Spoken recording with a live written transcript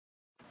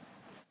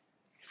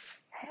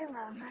Hey,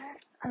 Lover.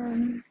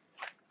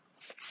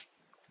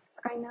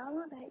 I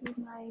know that you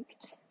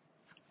liked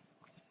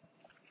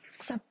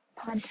the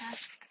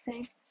podcast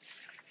thing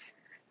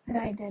that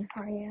I did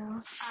for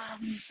you,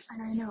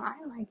 and I know I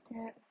liked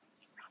it,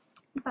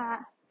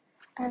 but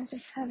I was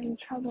just having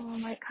trouble,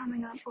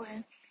 coming up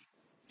with,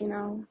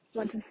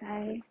 what to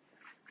say.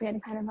 We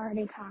had kind of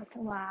already talked a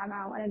lot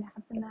about what had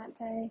happened that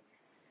day,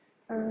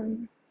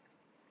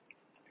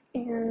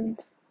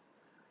 and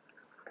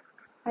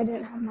I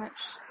didn't have much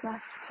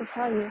left to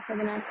tell you for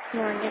the next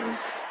morning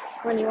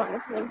when you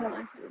wanted something to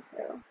listen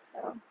to,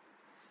 so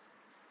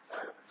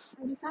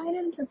I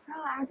decided to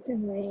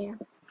proactively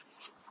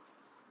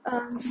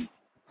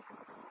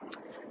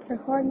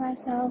record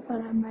myself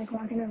when I'm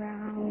walking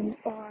around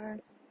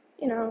or,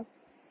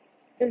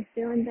 just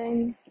doing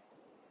things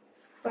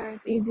where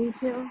it's easy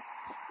to.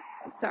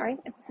 Sorry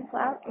if this is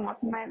loud, I'm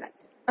walking by a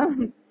vent.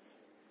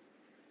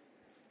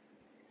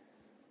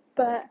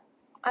 But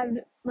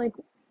I'm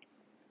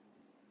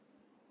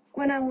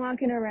when I'm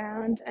walking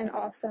around and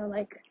also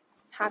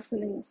have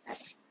something to say.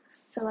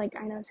 So I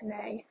know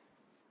today,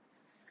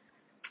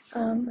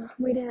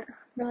 we didn't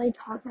really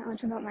talk that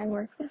much about my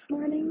work this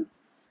morning.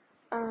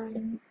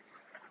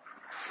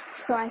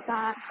 So I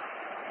thought,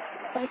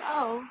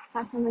 oh,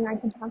 that's something I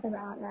can talk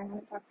about that I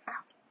haven't talked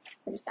about.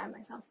 I just stabbed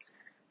myself.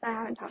 That I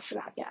haven't talked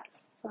about yet.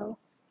 So,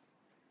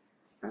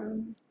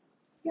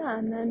 yeah,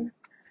 and then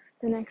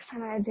the next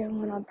time I do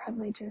one, I'll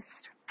probably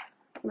just,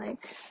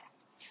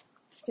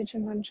 stitch a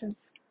bunch of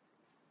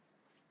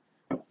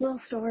little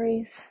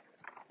stories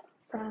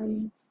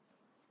from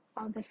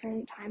all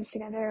different times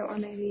together, or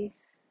maybe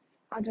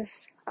I'll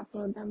just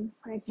upload them,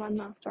 one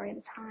little story at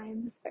a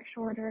time, just a bit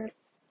shorter.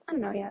 I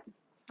don't know yet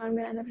what I'm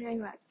gonna end up doing,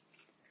 but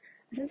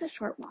this is a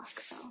short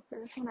walk, so for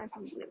this one I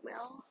probably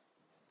will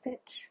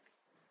stitch,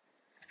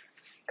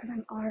 because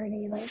I'm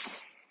already,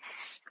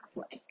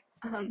 halfway,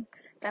 done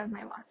with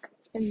my walk,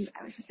 and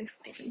I was just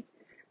explaining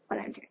what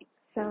I'm doing.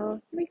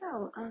 So, here we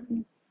go.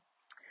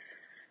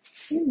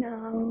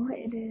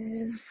 It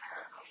is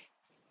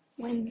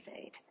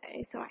Wednesday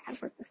today, so I had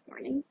work this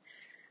morning.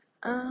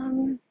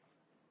 But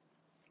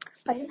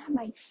I didn't have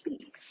my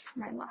key for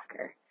my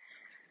locker,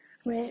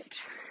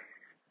 which,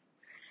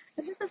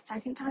 this is the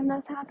second time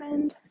that's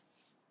happened.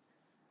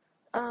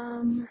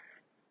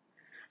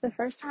 The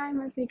first time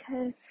was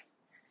because,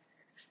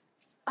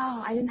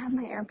 I didn't have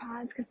my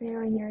AirPods because they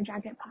were in your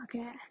jacket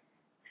pocket.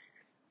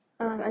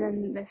 And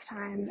then this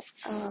time,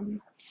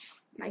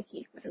 my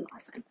key was in the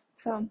last time.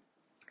 So,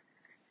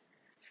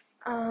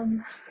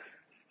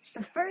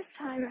 the first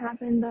time it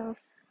happened though,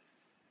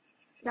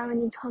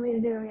 Dominique told me to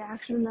do a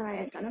reaction that I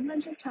had done a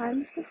bunch of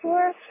times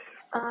before,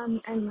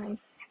 and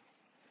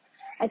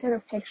I took a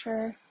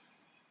picture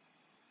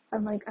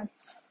of a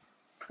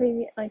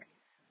previous,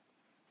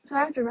 so I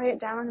have to write it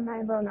down in my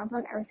little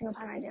notebook every single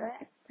time I do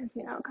it, because,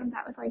 it comes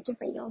out with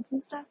different yields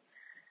and stuff,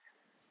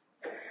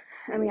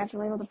 and we have to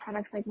label the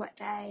products, what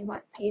day,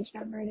 what page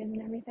number it is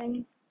and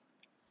everything.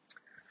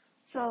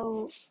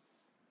 So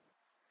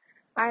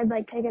I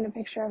had taken a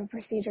picture of a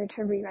procedure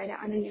to rewrite it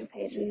on a new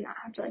page and not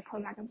have to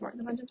pull back and forth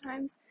a bunch of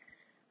times.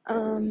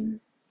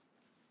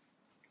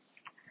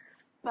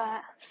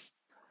 But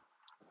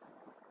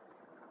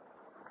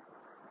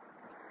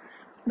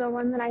the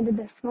one that I did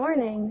this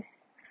morning,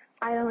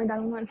 I'd only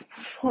done once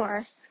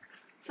before,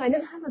 so I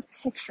didn't have a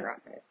picture of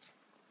it.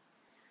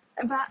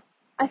 But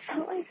I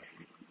felt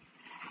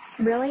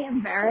really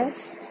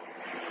embarrassed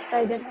that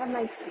I didn't have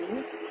my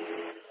key.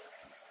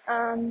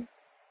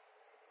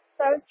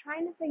 So I was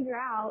trying to figure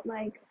out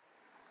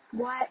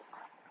what,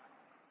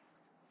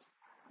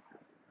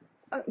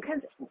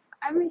 because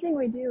everything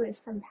we do is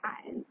from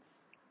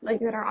patents,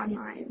 that are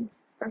online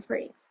for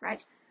free,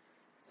 right?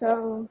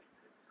 So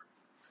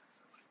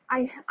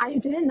I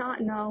did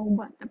not know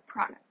what the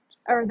product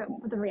or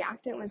what the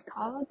reactant was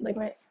called,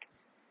 I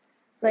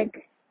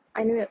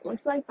knew what it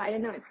looked like, but I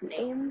didn't know its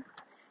name,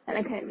 and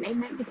I couldn't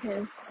name it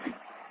because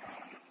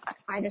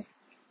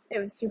it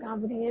was too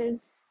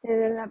complicated. It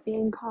ended up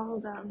being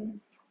called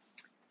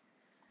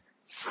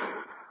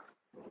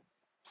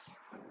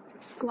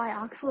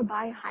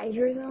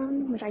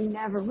glyoxylbihydrazone, which I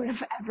never would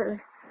have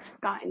ever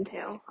gotten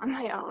to on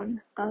my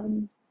own.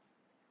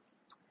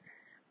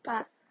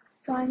 But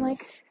so I'm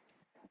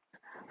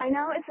I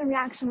know it's a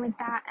reaction with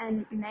that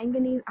and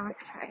manganese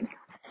oxide.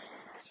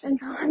 And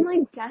so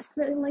I'm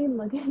desperately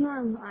looking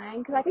online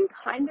because I can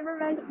kind of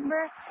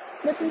remember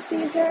the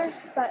procedure,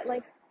 but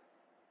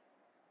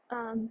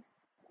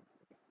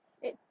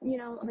it,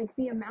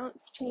 the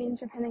amounts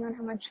change depending on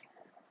how much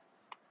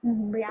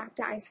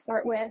reactant I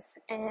start with,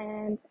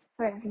 and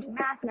so I have to do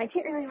math, and I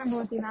can't really remember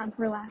what the amounts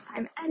were last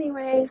time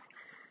anyways,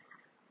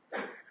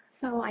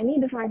 so I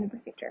need to find the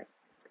procedure.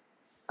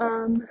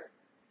 And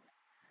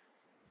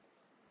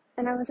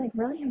I was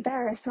really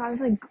embarrassed, so I was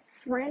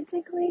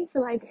frantically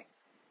for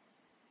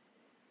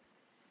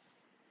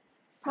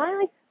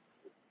probably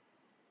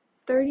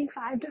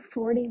 35 to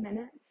 40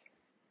 minutes,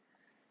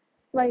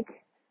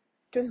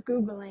 just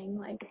Googling,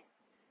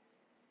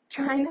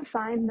 trying to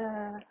find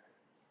the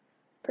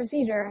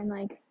procedure, and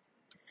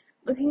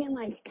looking in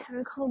like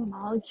chemical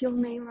molecule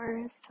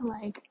namers to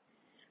like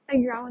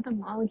figure out what the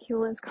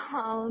molecule is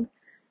called,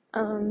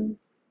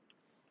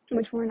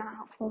 which were not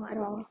helpful at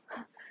all.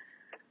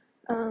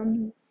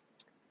 And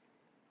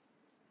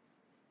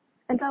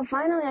so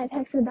finally I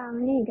texted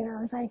Dominique and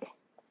I was like,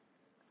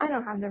 I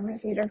don't have the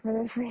procedure for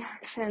this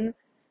reaction.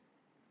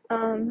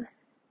 And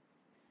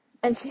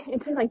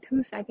it took like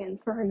 2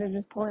 seconds for her to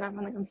just pull it up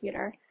on the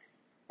computer.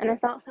 And I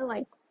felt so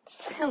like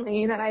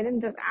silly that I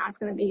didn't just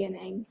ask in the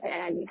beginning, say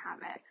I didn't have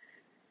it.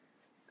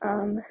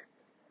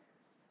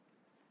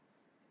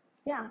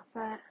 Yeah,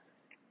 but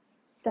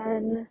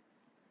then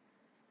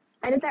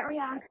I did that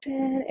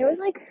reaction. It was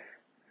like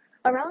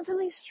a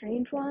relatively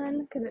strange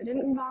one because it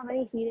didn't involve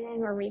any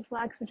heating or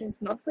reflux, which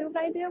is mostly what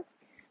I do,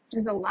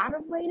 which is a lot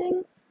of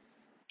waiting.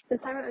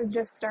 This time it was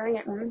just starting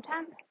at room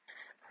temp.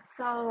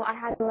 So I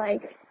had to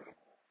like,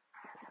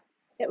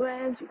 it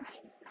was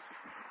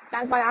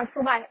that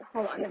bioxyl by,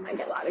 hold on, it might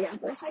get loud again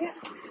for a second.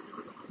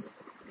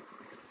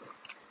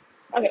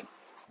 Okay,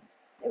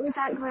 it was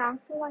that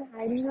glyoxyl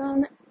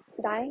dihydrazone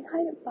I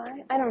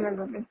don't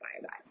remember if it's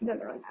biodide, it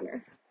doesn't really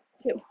matter,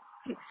 too.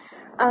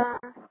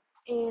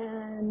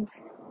 And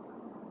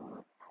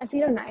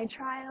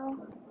acetonitrile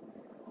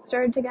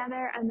stirred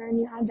together, and then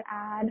you had to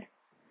add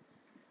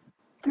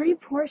 3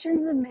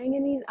 portions of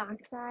manganese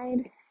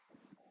oxide.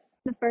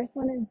 The first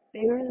one is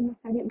bigger than the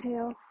second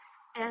two,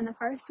 and the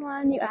first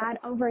one you add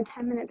over a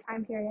 10-minute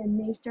time period, and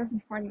you stir for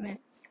 40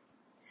 minutes.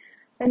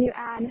 Then you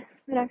add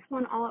the next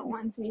one all at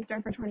once, and you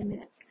stir for 20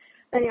 minutes.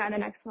 Then you add the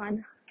next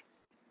one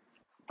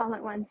all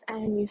at once,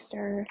 and you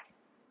stir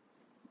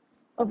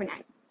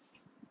overnight.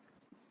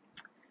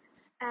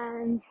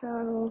 And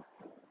so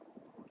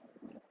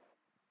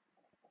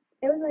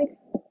it was like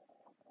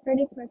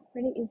pretty quick,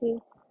 pretty easy,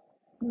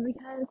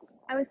 because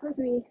I was supposed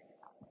to be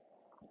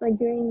like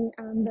doing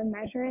the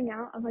measuring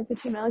out of like the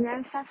 2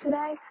 milligram stuff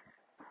today.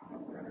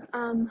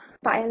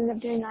 But I ended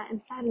up doing that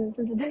instead, and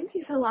since it took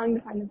me so long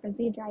to find the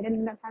procedure, I didn't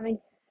end up having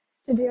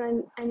to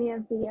do any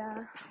of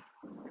the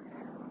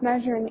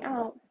measuring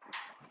out,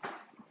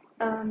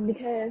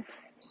 because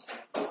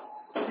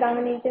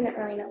Dominique didn't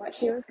really know what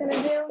she was gonna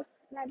do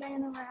that day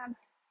in the lab.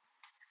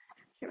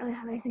 She didn't really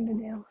have anything to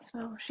do,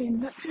 so she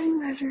ended up doing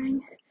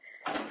measuring,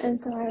 and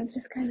so I was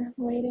just kind of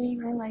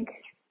waiting. I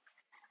like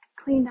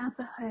cleaned out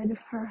the hood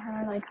for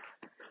her, like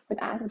with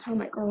acetone,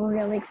 like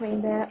really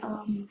cleaned it,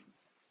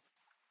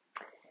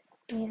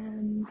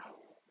 and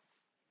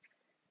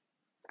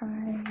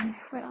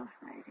what else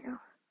did I do?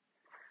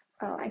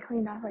 Oh, I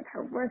cleaned off like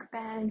her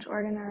workbench,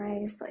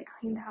 organized, like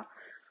cleaned out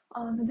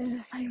all of the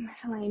just like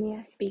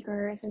miscellaneous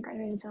speakers and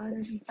graduated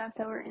cylinders and stuff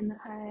that were in the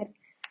hood.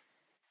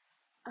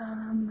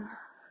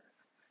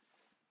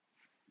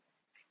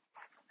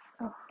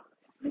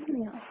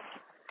 Anything else?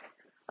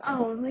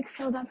 Oh, like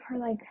filled up her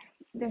like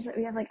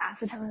we have like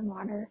acetone and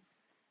water,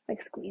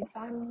 like squeeze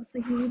bottles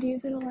like you would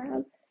use in a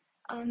lab.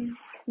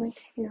 Like,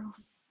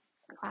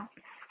 glass.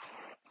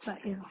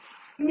 But you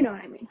know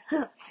what I mean.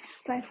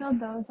 So I filled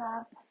those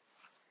up.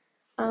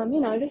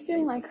 Just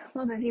doing like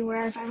little busy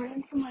work. I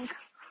ran some like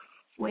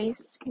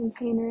waste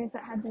containers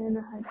that had been in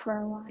the hood for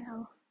a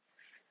while.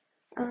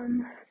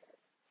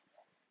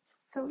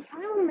 So it was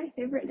probably one of my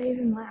favorite days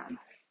in lab,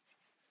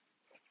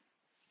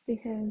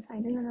 because I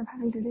didn't end up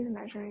having to do the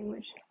measuring,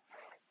 which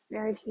is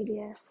very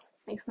tedious.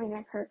 Makes my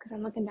neck hurt because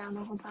I'm looking down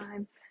the whole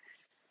time.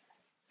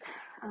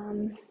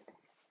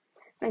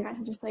 I got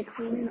to just like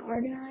clean and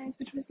organize,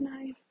 which was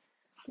nice.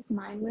 Like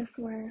mindless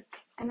work,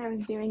 and I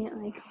was doing it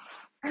like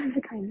out of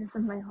the kindness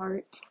of my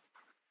heart,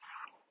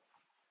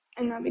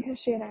 and not because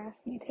she had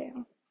asked me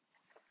to,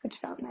 which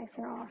felt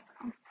nicer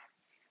also.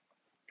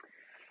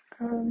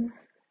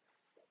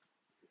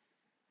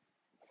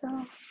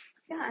 So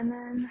yeah, and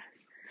then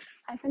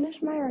I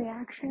finished my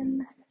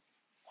reaction.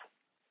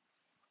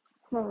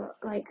 Well,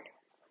 like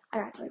I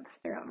got to like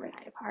stir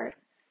overnight part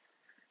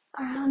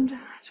around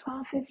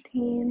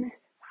 12:15,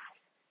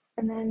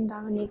 and then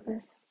Dominique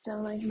was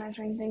still like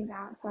measuring things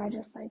out, so I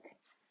just like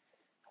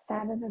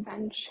sat at the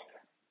bench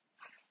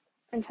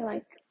until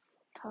like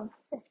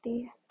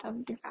 12:50,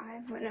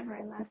 12:55, whenever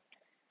I left.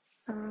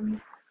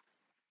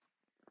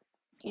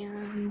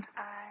 And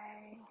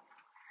I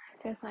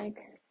just like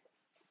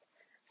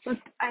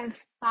I've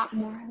thought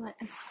more,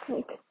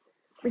 like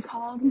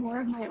recalled more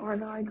of my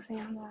orgo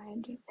exam that I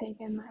had just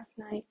taken last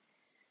night.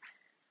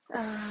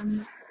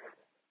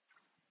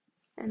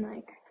 And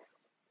like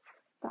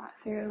thought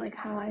through like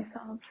how I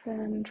solved them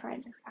and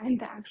tried to find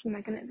the action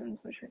mechanisms,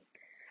 which was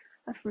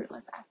a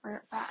fruitless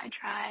effort, but I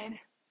tried.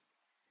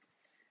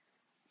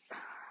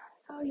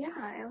 So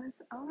yeah, it was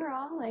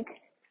overall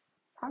like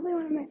probably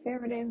one of my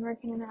favorite days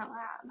working in that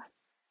lab.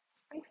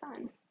 Pretty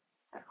fun.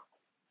 So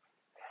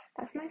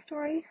that's my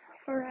story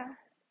for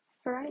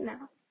right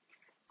now.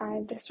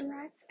 I've just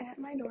arrived at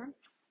my dorm,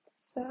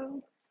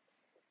 so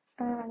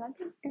that's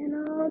it,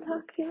 and I'll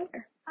talk to you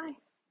later. Bye.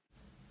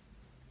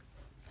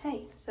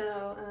 Hey,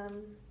 so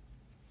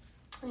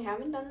I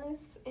haven't done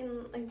this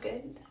in a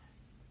good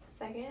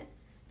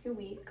few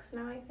weeks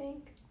now, I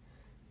think.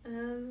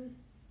 And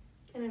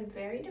I'm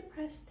very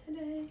depressed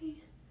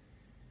today.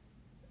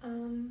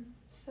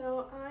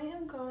 So I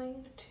am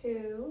going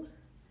to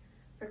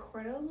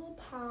record a little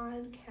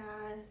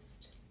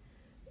podcast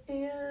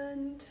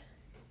and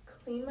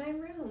clean my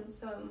room,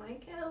 so it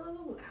might get a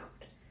little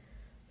loud.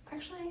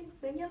 Actually,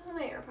 maybe I'll put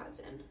my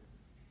AirPods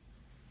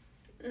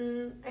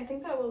in. I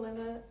think that will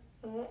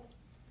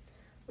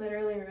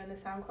literally ruin the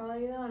sound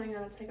quality though, and I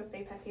know it's like a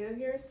big pet peeve of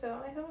yours,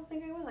 so I don't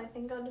think I will. I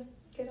think I'll just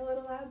get a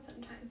little loud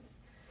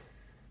sometimes.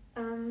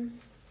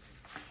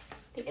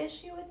 The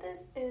issue with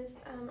this is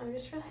I'm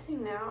just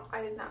realizing now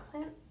I did not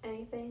plan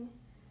anything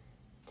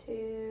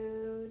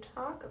to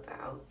talk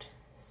about,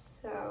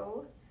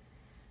 so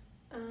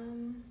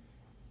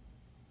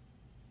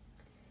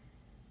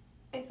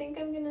I think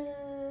I'm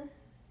gonna,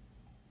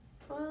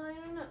 well, I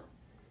don't know.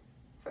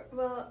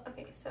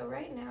 Okay, so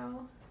right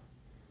now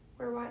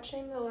we're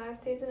watching the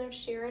last season of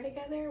She-Ra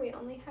together. We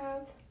only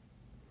have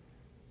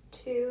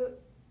 2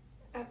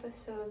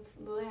 episodes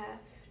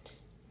left.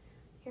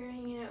 You're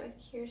hanging out with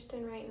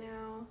Kirsten right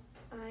now.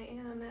 I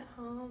am at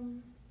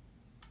home,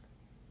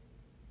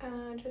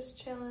 just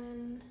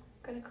chilling.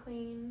 Gonna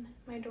clean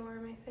my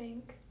dorm, I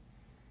think,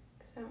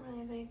 because I don't really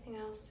have anything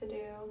else to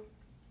do.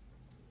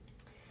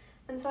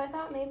 And so I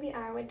thought maybe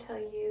I would tell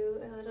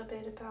you a little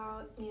bit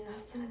about,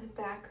 some of the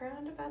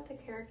background about the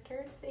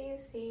characters that you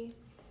see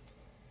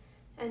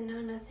and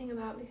know nothing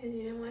about because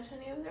you didn't watch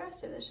any of the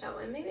rest of the show.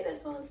 And maybe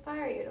this will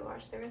inspire you to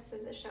watch the rest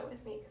of the show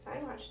with me, because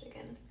I watched it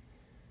again.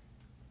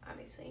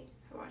 Obviously,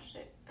 I watched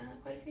it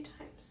quite a few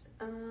times.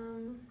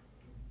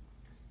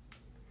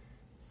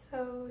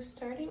 So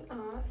starting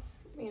off,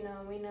 we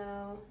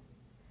know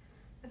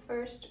the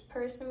first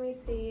person we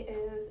see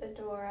is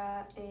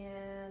Adora,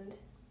 and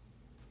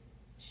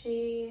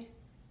she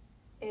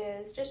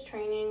is just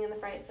training in the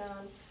Fright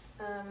Zone.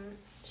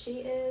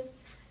 She has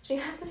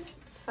this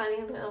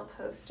funny little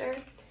poster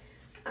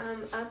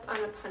up on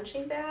a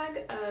punching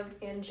bag of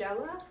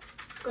Angela,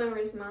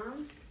 Glimmer's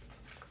mom,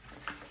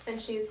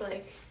 and she's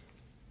like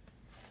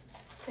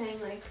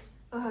saying like,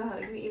 "Oh,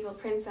 you evil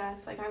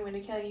princess, like I'm gonna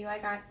kill you.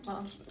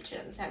 Well, she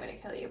doesn't say I'm gonna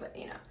kill you, but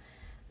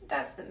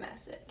that's the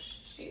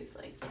message." She's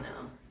like,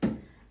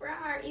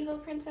 "Rawr, evil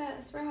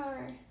princess,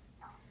 rawr."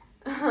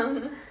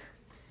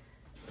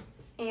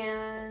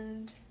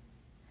 And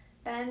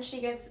then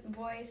she gets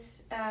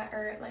voice,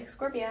 or like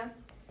Scorpia,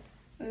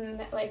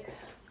 like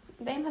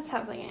they must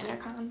have like an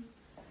intercom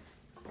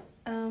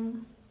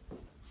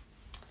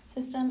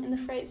system in the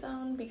Fright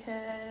Zone,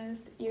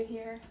 because you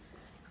hear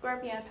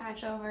Scorpia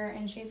patch over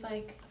and she's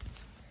like,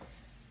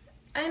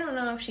 I don't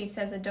know if she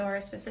says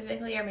Adora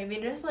specifically, or maybe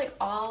just like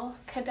all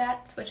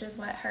cadets, which is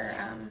what her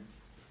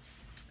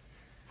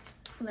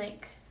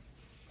like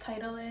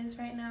title is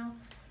right now.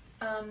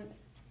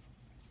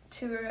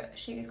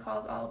 She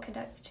calls all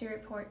cadets to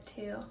report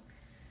to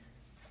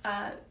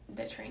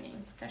the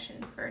training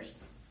session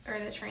first, or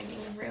the training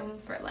room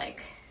for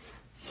like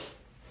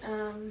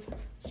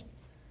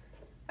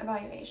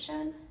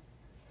evaluation.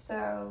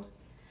 So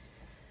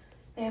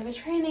they have a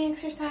training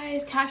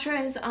exercise.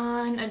 Catra is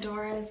on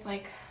Adora's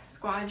like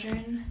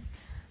squadron,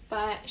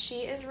 but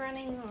she is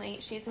running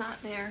late. She's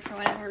not there for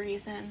whatever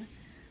reason.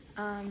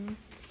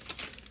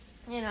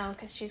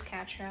 Because she's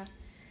Catra.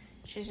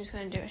 She's just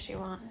gonna do what she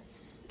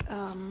wants.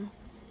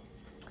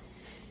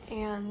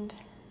 And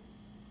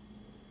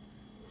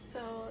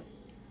so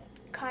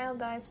Kyle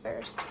dies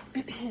first.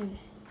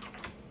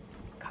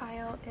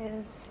 Kyle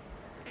is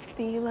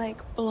the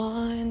like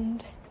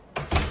blonde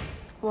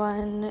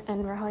one,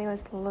 and Rogelio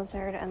is the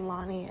lizard, and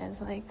Lonnie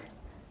is like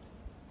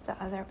the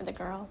other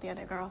girl.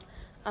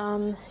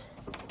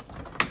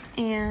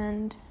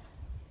 And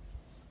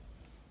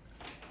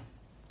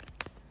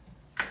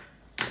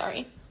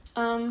sorry.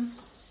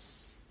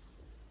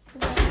 Is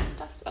that the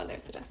dust? Oh,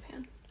 there's the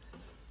dustpan.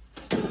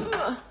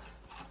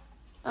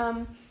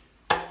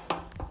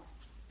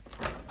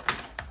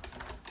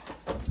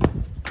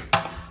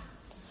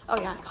 Oh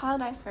yeah, Kyle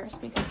dies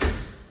first because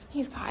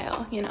he's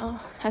Kyle,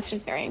 That's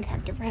just very in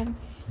character for him.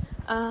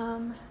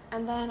 And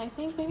then I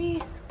think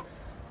maybe,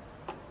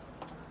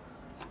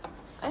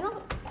 I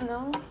don't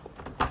know,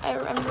 I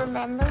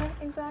remember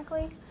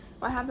exactly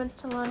what happens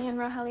to Lonnie and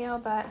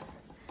Rogelio, but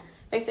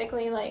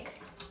basically, like,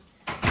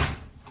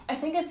 I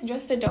think it's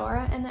just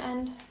Adora in the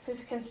end who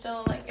can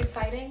still, like, is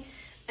fighting.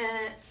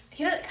 And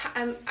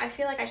I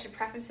feel like I should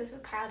preface this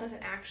with Kyle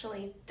doesn't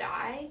actually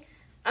die.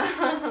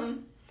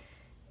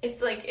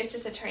 It's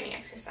just a training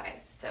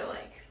exercise. So,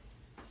 like,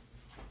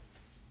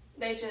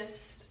 they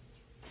just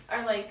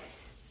are, like,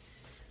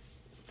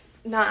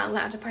 not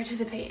allowed to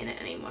participate in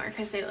it anymore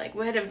because they, like,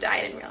 would have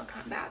died in real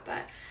combat,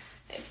 but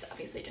it's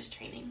obviously just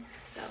training,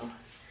 so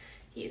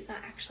he's not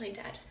actually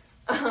dead.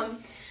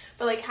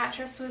 But, like,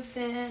 Catra swoops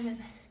in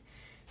and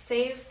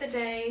saves the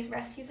day,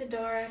 rescues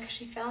Adora because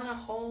she fell in a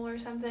hole or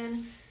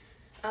something.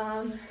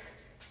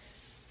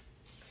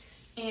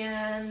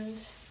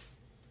 And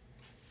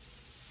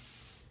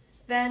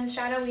then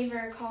Shadow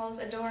Weaver calls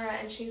Adora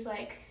and she's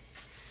like,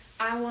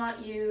 I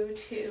want you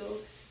to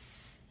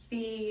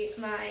be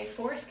my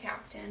force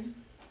captain,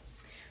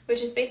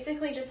 which is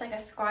basically just like a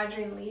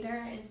squadron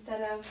leader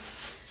instead of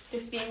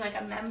just being like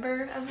a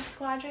member of the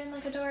squadron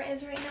like Adora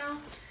is right now.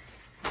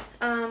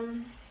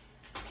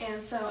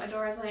 And so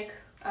Adora's like,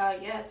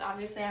 yes,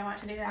 obviously I want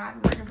to do that.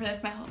 I've been working for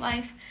this my whole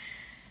life.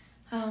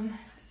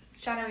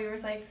 Shadow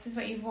Weaver's like, this is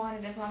what you've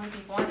wanted as long as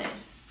you've wanted.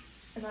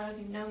 As long as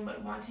you've known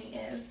what wanting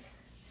is.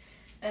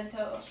 And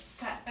so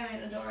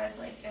Adora's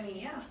like, I mean,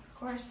 yeah, of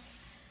course.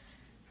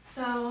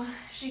 So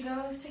she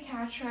goes to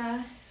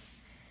Catra,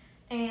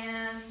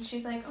 and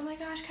she's like, oh my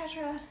gosh,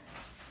 Catra.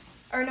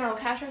 Or no,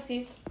 Catra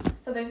sees,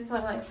 so there's this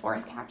little like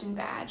forest captain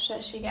badge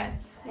that she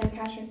gets, and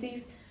Catra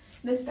sees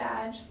this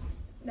badge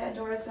that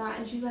Adora's got,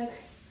 and she's like,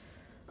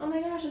 oh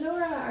my gosh,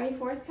 Adora, are you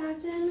forest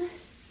captain?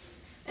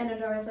 And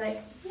Adora's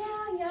like, yeah,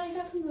 I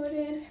got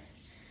promoted.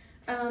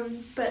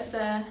 But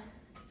the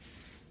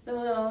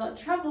little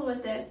trouble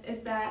with this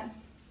is that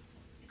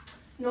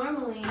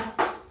normally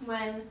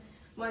when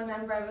one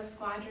member of a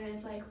squadron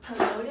is like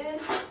promoted,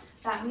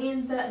 that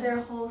means that their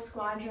whole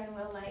squadron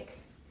will like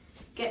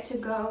get to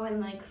go and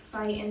like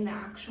fight in the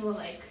actual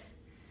like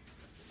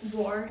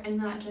war and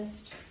not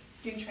just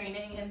do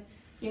training and,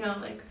 you know,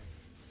 like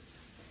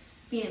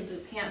be in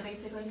boot camp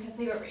basically, because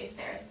they were raised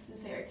there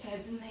since they were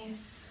kids and they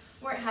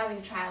weren't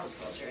having child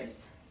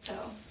soldiers. So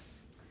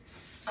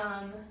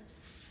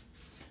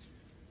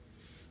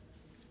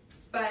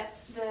but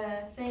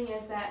the thing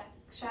is that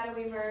Shadow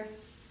Weaver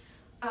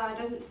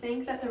doesn't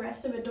think that the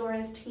rest of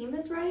Adora's team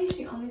is ready.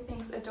 She only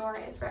thinks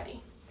Adora is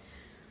ready.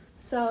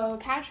 So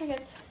Catra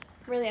gets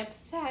really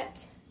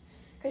upset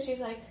because she's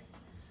like,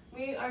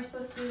 we are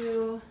supposed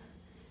to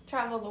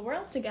travel the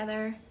world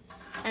together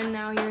and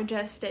now you're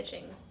just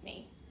stitching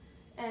me.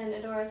 And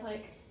Adora's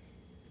like,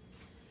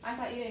 I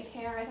thought you didn't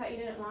care. I thought you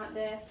didn't want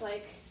this.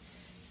 Like,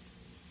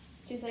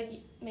 she's like,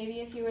 maybe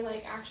if you were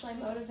like actually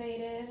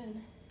motivated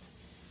and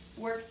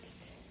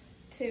worked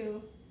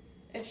to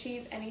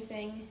achieve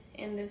anything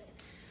in this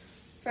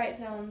Fright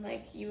Zone,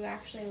 like you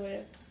actually would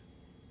have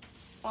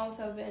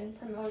also been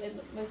promoted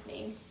with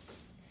me.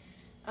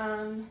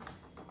 And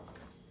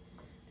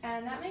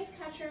that makes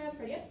Catra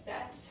pretty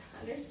upset,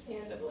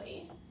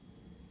 understandably.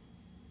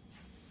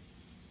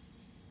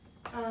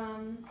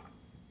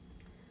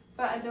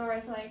 But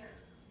Adora's like,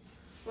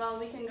 well,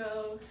 we can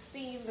go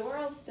see the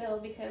world still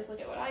because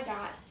look at what I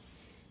got.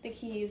 The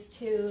keys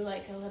to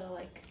like a little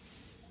like,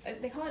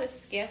 they call it a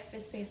skiff.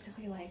 It's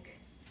basically like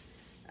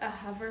a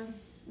hover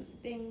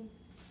thing,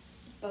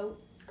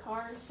 boat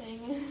car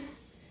thing.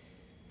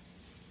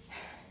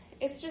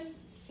 It's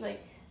just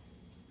like,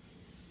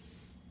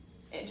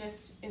 it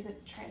just is a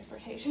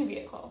transportation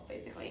vehicle,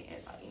 basically,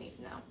 is all you need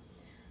to know.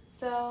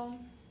 So,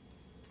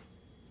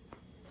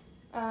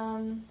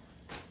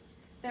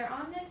 they're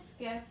on this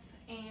skiff,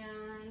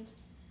 and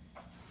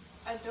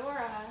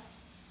Adora,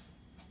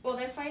 well,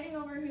 they're fighting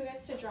over who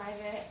gets to drive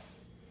it,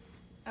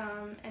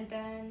 and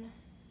then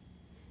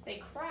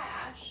they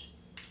crash,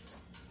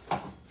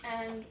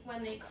 and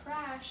when they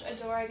crash,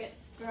 Adora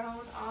gets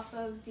thrown off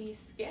of the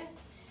skiff,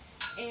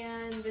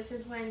 and this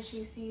is when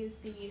she sees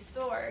the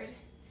sword,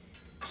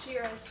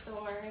 She-Ra's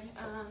sword,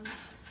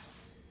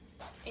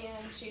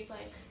 and she's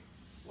like,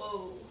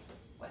 whoa,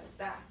 what is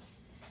that?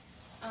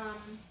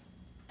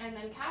 And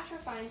then Catra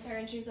finds her,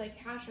 and she's like,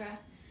 Catra,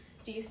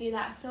 do you see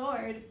that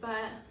sword?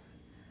 But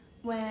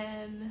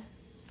when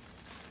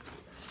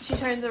she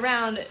turns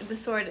around, the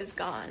sword is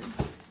gone.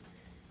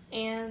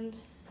 And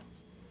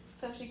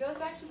so she goes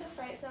back to the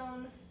Fright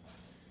Zone,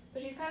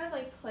 but she's kind of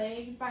like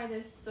plagued by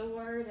this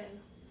sword and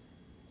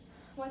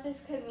what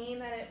this could mean,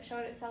 that it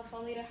showed itself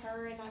only to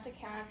her and not to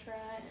Catra,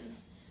 and,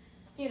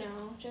 you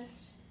know,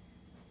 just,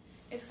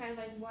 it's kind of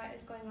like, what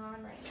is going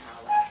on right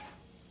now? Like,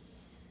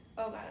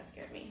 oh god, that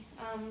scared me.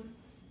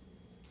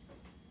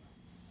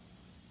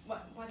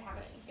 What's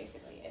happening,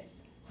 basically,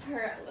 is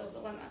her little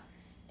dilemma.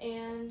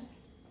 And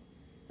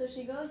so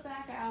she goes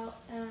back out,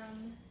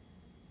 and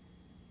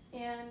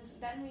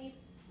then we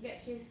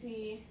get to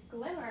see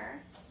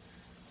Glimmer,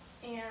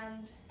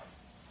 and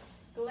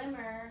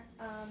Glimmer,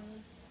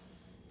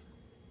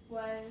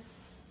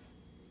 was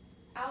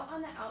out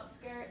on the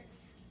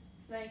outskirts,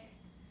 like,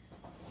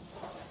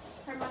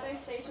 her mother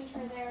stationed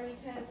her there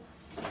because,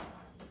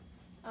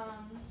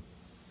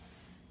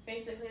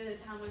 basically the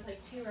town was,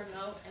 like, too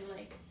remote and,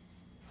 like,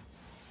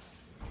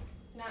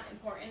 not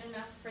important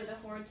enough for the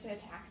Horde to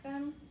attack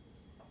them,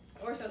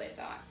 or so they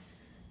thought.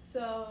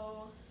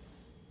 So,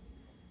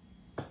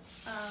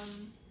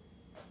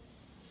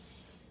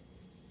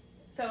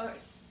 so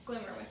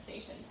Glimmer was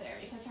stationed there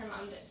because her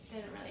mom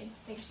didn't really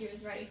think she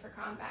was ready for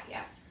combat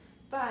yet.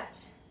 But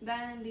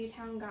then the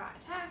town got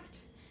attacked,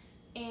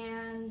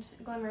 and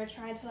Glimmer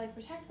tried to like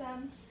protect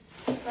them,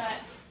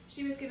 but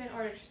she was given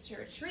orders to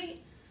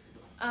retreat,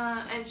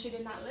 and she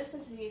did not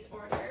listen to these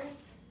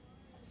orders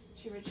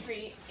to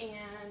retreat,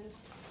 and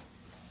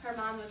her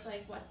mom was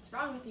like, what's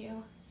wrong with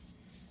you?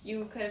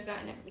 You could have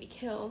gotten everybody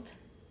killed.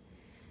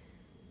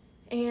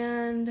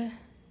 And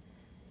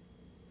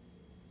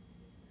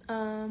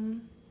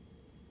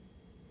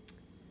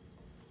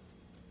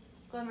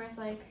Glimmer's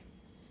like,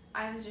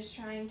 I was just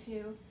trying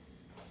to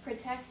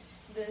protect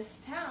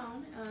this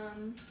town.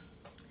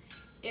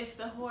 If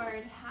the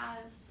Horde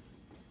has,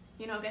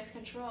 gets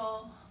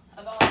control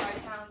of all of our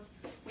towns,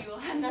 we will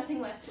have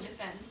nothing left to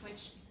defend,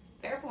 which,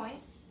 fair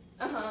point.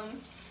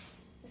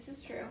 This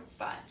is true,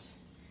 but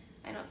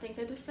I don't think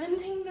that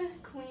defending the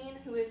queen,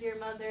 who is your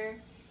mother,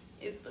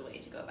 is the way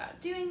to go about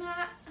doing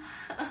that.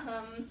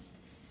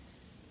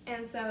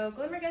 And so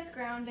Glimmer gets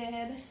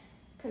grounded,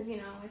 because,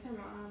 it's her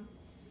mom.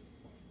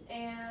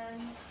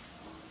 And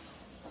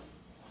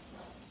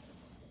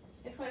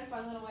it's quite a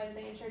fun little way that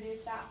they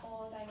introduce that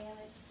whole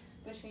dynamic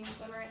between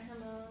Glimmer and her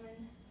mom,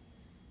 and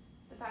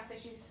the fact that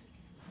she's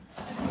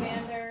a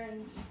commander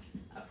and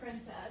a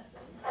princess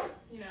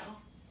and,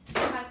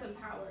 has some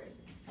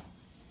powers.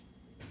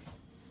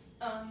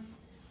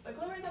 But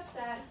Glimmer's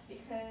upset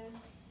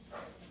because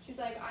she's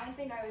like, I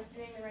think I was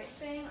doing the right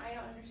thing. I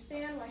don't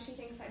understand why she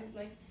thinks I'm,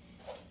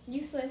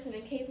 useless and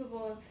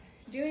incapable of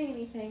doing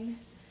anything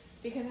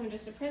because I'm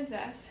just a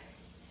princess.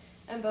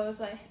 And Beau's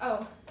like,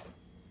 oh.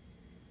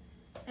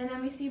 And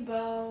then we see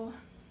Beau.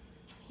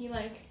 He,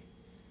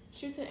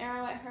 shoots an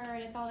arrow at her,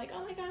 and it's all like,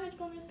 oh my god,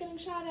 Glimmer's getting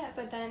shot at.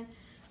 But then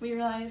we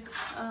realize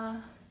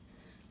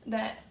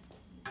that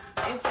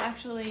it's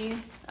actually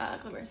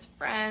Glimmer's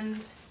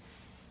friend,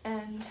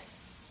 and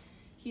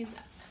he's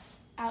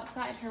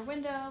outside her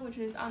window, which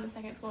is on the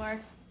second floor,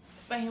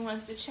 but he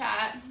wants to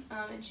chat,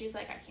 and she's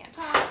like, I can't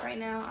talk right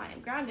now, I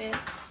am grounded,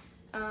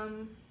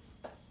 you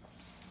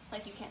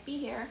can't be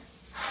here.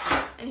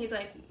 And he's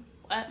like,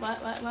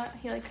 what?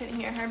 He couldn't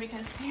hear her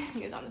because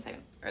he was on the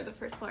second, or the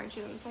first floor, and she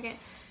was on the second.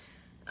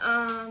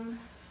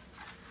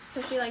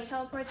 So she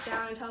teleports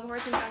down and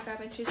teleports him back up,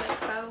 and she's like,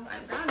 Beau,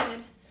 I'm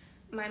grounded.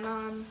 My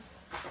mom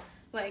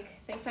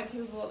thinks I'm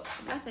capable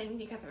of nothing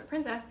because I'm a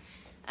princess.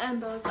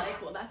 And Beau's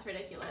like, well, that's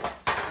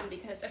ridiculous,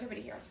 because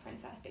everybody here is a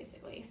princess,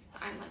 basically. So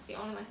I'm the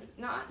only one who's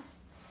not.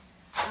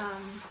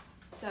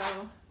 So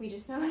we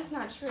just know that's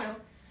not true.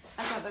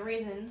 That's not the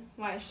reason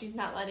why she's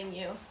not letting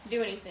you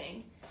do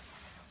anything,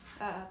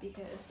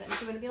 because then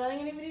she wouldn't be letting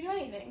anybody do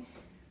anything.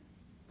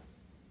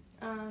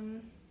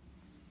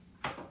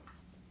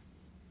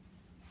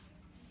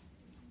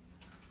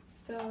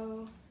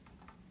 So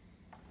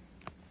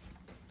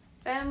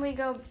then we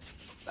go,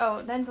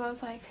 then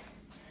Beau's like,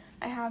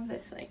 I have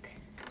this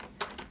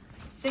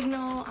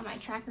signal on my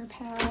tracker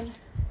pad.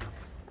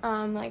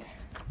 I'm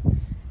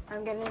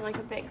getting a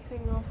big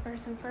signal for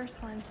some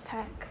First Ones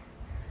tech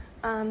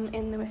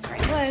in the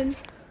Whispering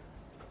Woods.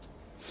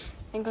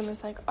 And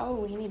Glimmer's like, oh,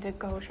 we need to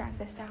go track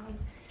this down.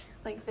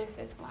 This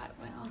is what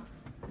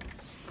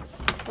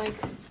will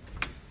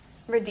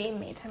redeem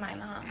me to my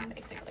mom,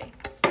 basically.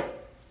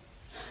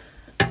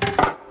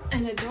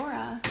 And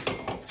Adora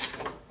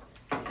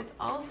is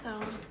also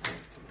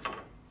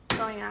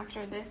going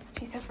after this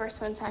piece of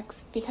First One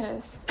text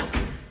because,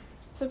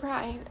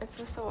 surprise, it's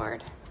the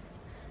sword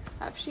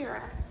of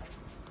She-Ra.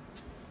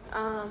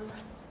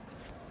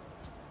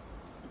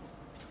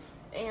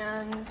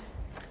 And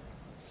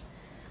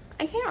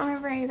I can't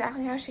remember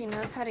exactly how she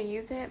knows how to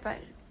use it, but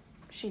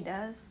she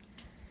does.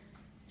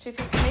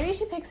 Maybe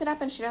she picks it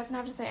up and she doesn't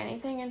have to say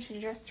anything and she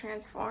just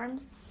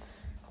transforms.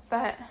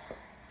 But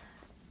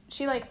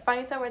she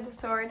fights over the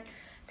sword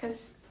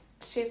because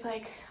she's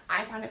like,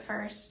 I found it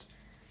first.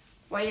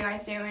 What are you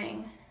guys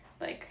doing?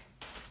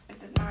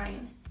 This is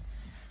mine.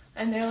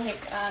 And they're like,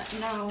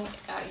 no,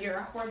 you're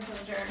a horde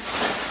villager.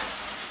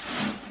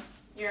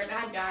 You're a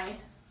bad guy.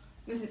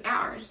 This is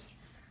ours.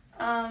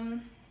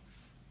 And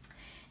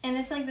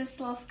it's this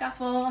little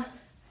scuffle.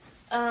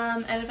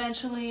 And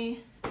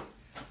eventually,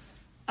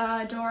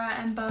 Dora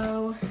and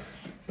Beau,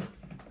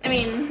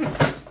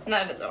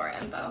 not Dora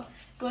and Beau,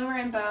 Glimmer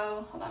and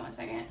Beau, hold on one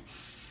second,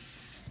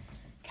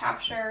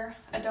 capture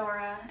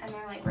Adora, and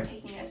they're we're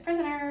taking you as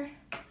prisoner.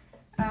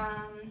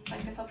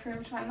 This will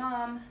prove to my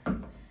mom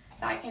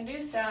that I can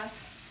do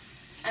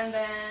stuff. And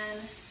then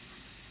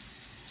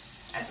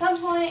at some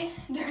point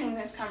during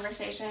this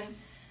conversation,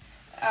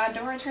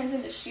 Dora turns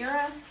into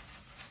She-Ra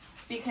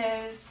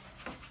because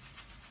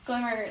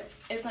Glimmer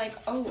is like,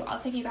 oh, I'll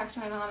take you back to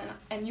my mom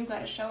and you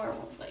gotta show her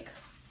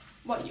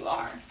what you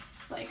are.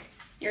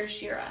 You're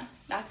She-Ra.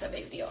 That's a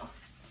big deal.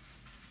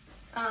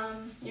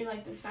 You're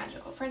this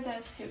magical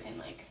princess who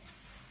can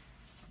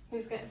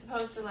who's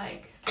supposed to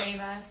save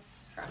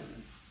us from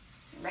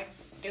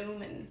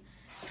doom, and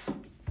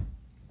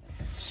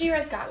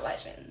She-Ra's got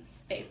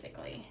legends,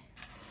 basically.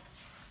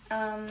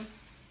 And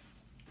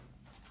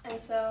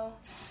so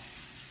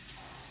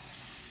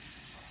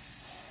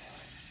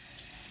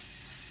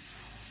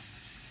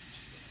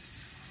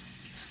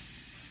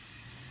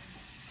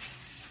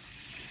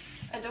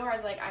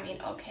Adora's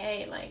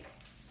okay,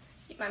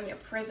 I'm your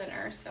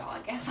prisoner, so I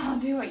guess I'll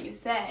do what you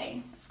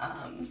say. I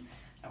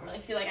don't really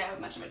feel like I have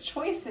much of a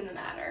choice in the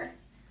matter.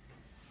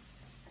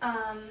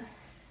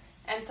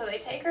 And so they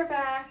take her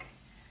back,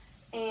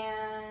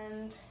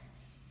 and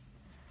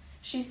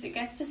she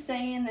gets to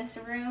stay in this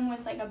room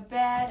with a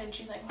bed, and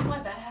she's like,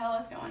 what the hell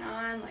is going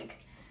on?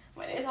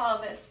 What is all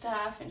this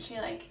stuff? And she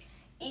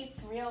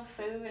eats real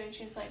food, and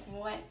she's like,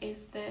 what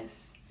is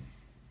this?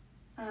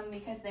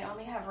 Because they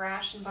only have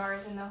ration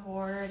bars in the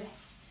horde,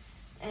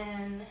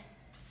 and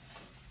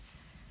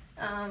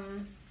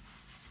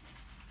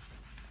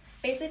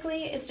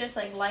basically, it's just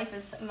like life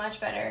is much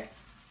better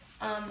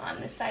on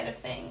this side of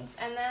things.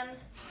 And then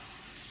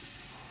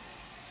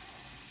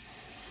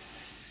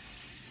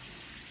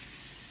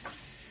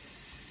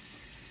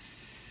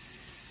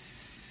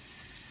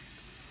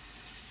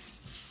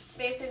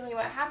basically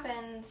what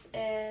happens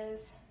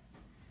is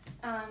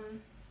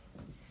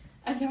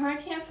Adora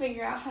can't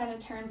figure out how to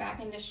turn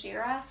back into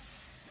She-Ra.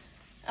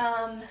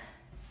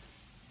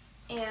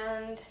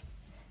 And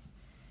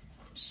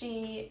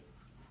she,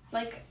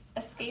 like,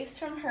 escapes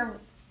from her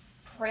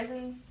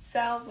prison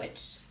cell,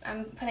 which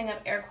I'm putting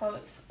up air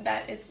quotes.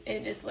 It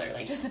is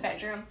literally just a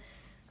bedroom.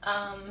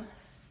 And,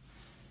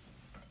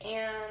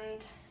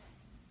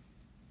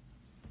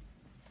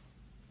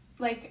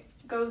 like,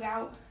 goes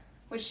out,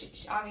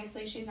 which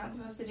obviously she's not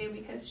supposed to do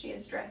because she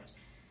is dressed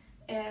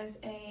as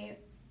a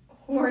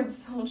Horde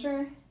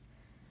soldier,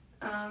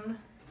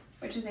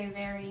 which is a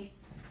very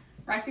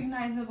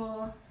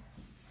recognizable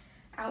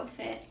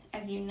outfit,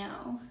 as you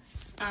know.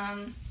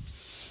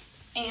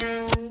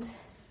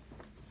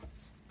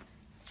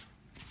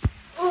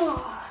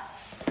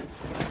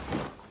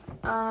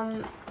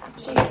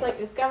 She gets, like,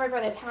 discovered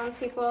by the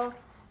townspeople,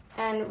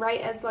 and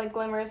right as, like,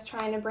 Glimmer is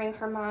trying to bring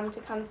her mom to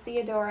come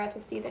see Adora to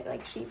see that,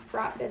 like, she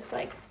brought this,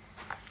 like,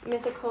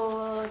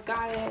 mythical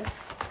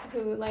goddess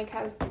who, like,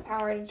 has the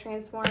power to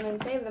transform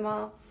and save them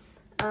all,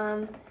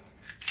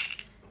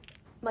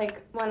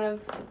 like, one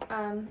of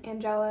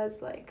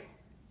Angela's, like,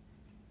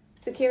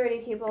 security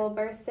people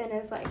bursts in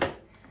as, like,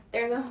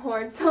 there's a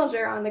Horde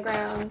soldier on the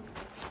grounds.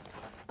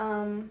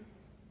 And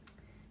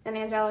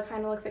Angela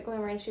kind of looks at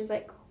Glimmer and she's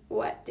like,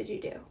 what did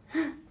you do?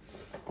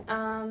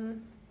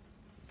 And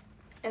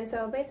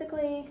so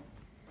basically,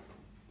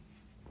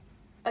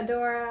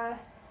 Adora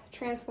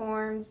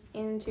transforms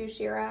into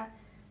She-Ra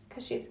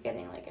because she's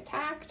getting, like,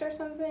 attacked or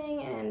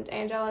something, and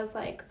Angela's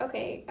like,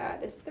 okay,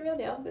 this is the real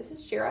deal. This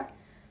is She-Ra.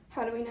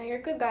 How do we know you're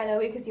a good guy, though?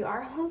 Because you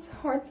are a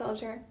Horde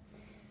soldier.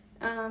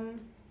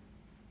 And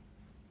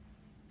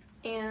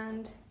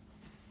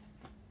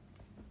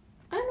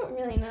I don't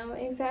really know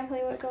exactly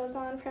what goes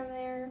on from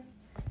there,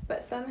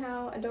 but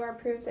somehow Adora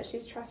proves that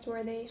she's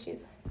trustworthy.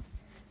 She's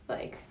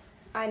like,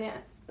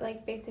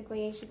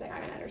 basically, she's like, I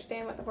didn't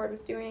understand what the Horde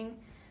was doing.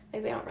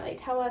 Like, they don't really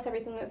tell us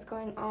everything that's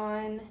going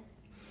on.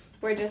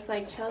 We're just,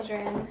 like,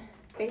 children,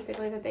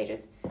 basically, that they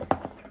just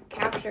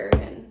captured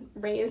and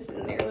raised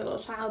in their little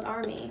child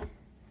army.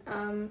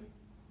 And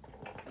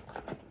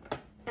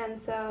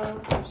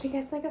so she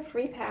gets, like, a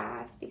free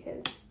pass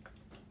because,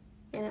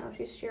 you know,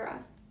 she's She-Ra.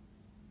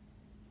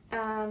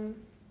 And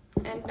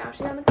now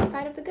she's on the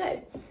side of the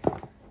good.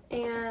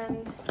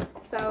 And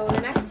so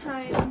the next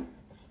time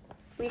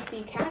we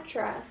see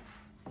Catra,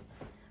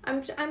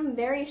 I'm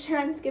very sure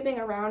I'm skipping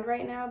around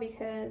right now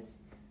because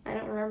I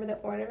don't remember the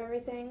order of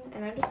everything,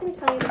 and I'm just going to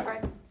tell you the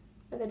parts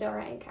with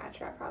Adora and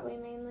Catra probably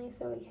mainly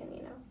so we can,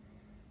 you know,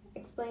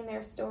 explain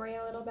their story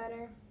a little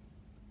better.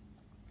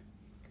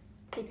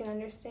 You can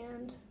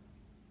understand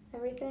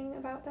everything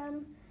about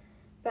them.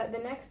 But the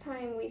next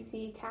time we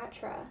see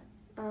Catra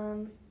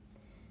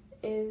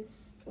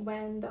is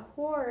when the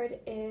Horde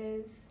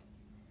is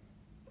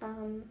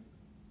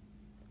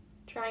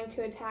trying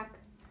to attack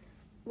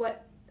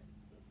what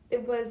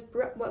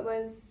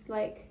was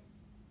like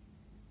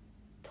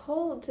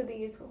told to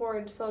these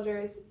Horde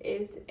soldiers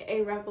is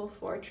a rebel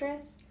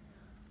fortress,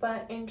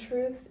 but in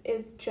truth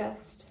is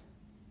just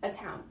a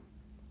town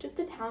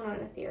on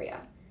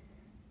Etheria,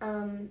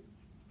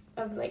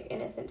 of, like,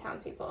 innocent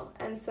townspeople.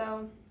 And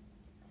so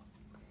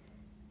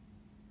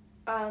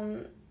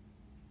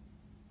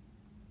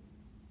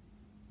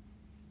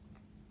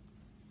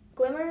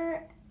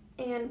Glimmer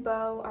and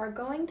Bow are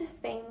going to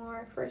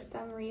Thamor for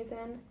some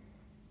reason.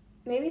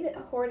 Maybe the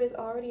Horde is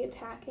already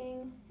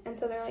attacking, and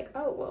so they're like,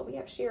 oh, well, we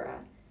have She-Ra,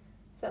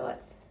 so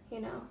let's,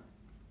 you know,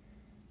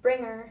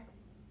 bring her,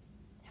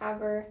 have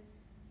her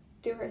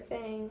do her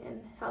thing,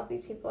 and help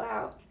these people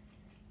out.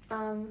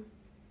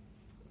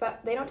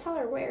 But they don't tell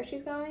her where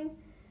she's going,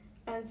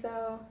 and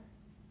so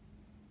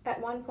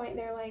at one point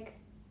they're like,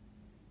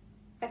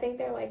 I think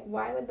they're like,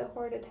 why would the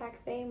Horde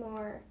attack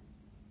Thamor?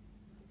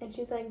 And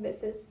she's like,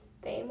 this is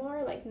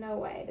Thamor? Like, no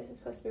way, this is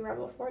supposed to be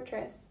Rebel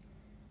Fortress.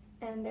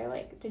 And they're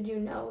like, did you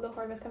know the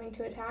Horde was coming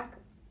to attack?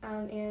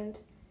 And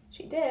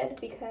she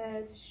did,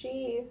 because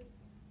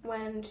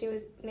when she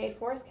was made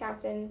Force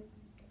Captain,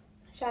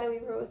 Shadow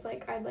Weaver was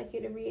like, I'd like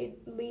you to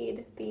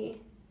lead the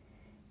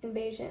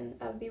invasion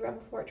of the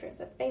Rebel Fortress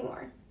of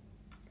Thamor.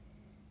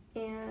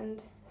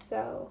 And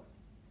so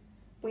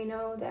we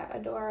know that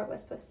Adora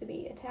was supposed to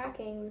be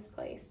attacking this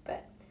place,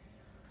 but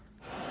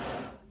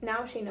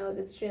now she knows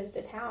it's just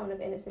a town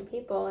of innocent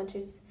people, and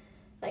she's,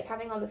 like,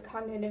 having all this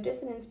cognitive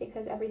dissonance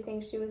because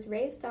everything she was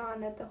raised on,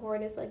 that the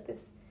Horde is, like,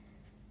 this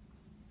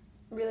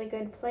really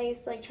good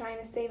place, like, trying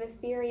to save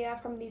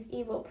Etheria from these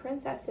evil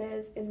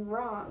princesses, is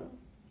wrong.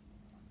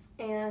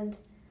 And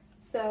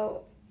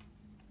so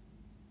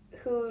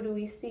who do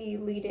we see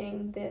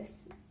leading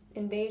this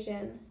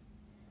invasion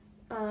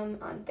on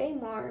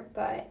Thamor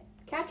but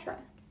Catra?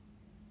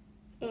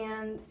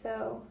 And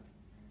so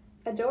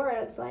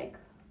Adora's like,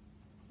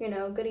 you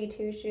know, goody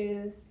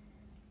two-shoes,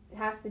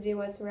 has to do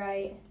what's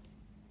right.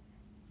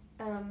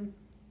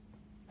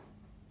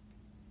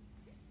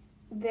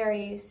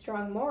 Very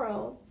strong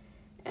morals,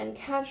 and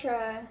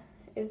Catra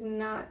is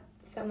not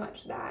so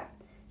much that.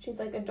 She's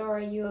like,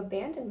 Adora, you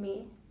abandoned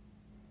me.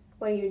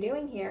 What are you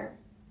doing here?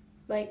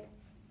 Like,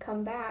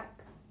 come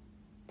back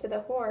to the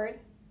Horde.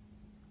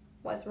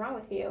 What's wrong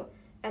with you?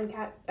 And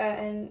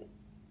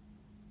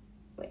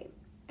wait,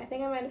 I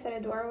think I might have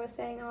said Adora was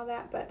saying all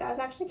that, but that was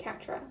actually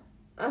Catra.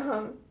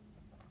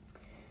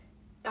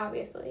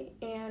 Obviously.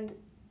 And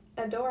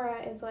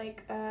Adora is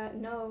like,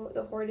 no,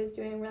 the Horde is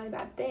doing really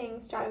bad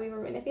things. Shadow Weaver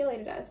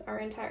manipulated us our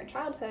entire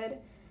childhood.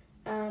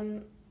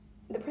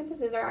 The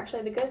princesses are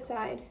actually the good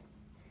side.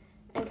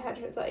 And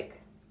Catra's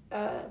like,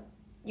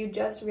 you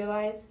just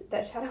realized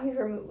that Shadow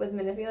Weaver was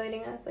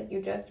manipulating us? Like,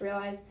 you just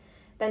realized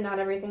that not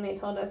everything they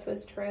told us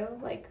was true?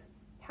 Like,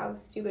 how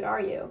stupid are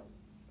you?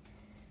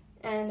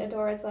 And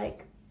Adora's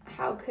like,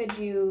 how could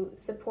you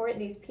support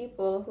these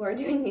people who are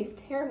doing these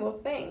terrible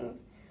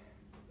things?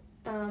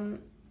 And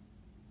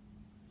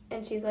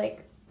she's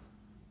like,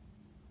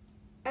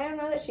 I don't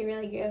know that she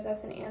really gives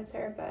us an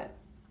answer, but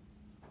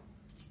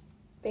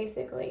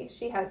basically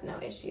she has no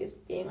issues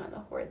being on the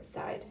Horde's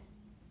side.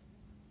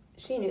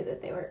 She knew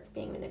that they were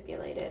being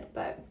manipulated,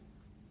 but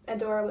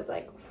Adora was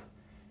like,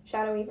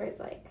 Shadow Weaver's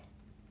like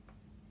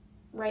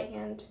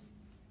right-hand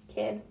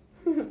kid.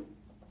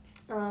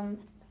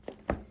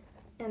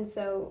 And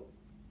so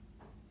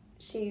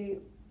she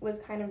was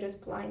kind of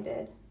just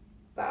blinded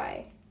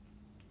by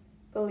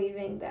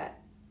believing that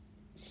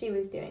she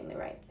was doing the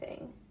right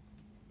thing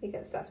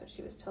because that's what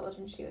she was told,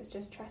 and she was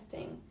just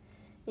trusting,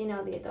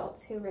 the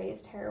adults who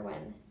raised her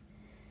when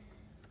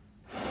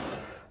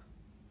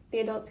the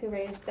adults who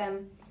raised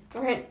them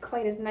weren't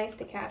quite as nice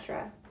to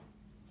Catra.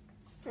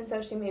 And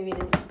so she maybe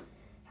didn't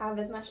have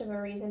as much of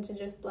a reason to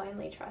just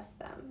blindly trust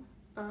them,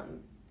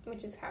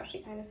 which is how she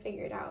kind of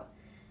figured out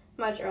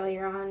much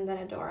earlier on than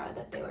Adora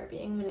that they were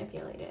being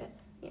manipulated,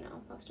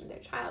 most of their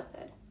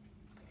childhood.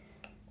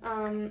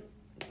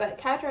 But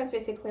Catra is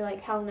basically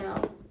like, hell no,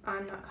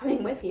 I'm not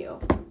coming with you.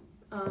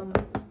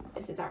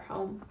 This is our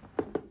home.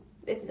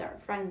 This is our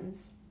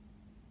friends.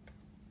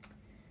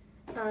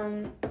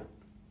 And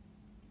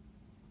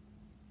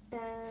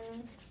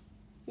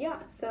yeah,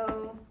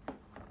 so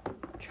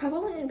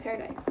Trouble in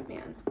Paradise,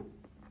 man.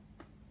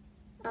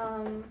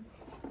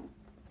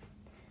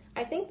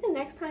 I think the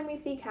next time we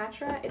see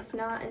Catra, it's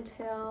not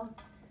until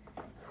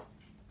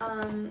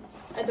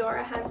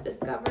Adora has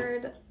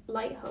discovered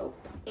Light Hope,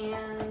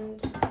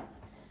 and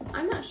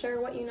I'm not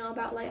sure what you know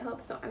about Light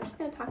Hope, so I'm just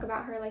going to talk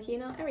about her like you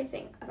know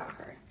everything about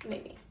her,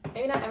 maybe.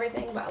 Maybe not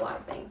everything, but a lot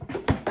of things.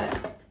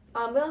 But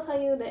I will tell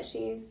you that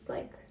she's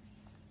like,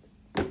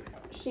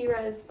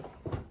 She-Ra's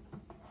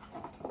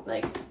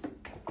like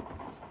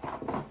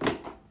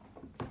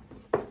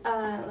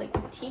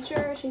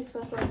teacher. She's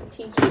supposed to like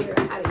teach her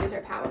how to use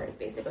her powers,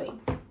 basically.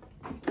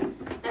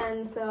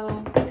 And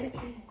so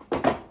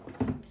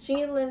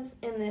she lives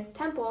in this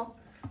temple,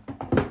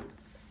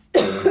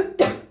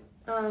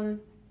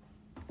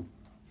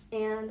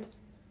 and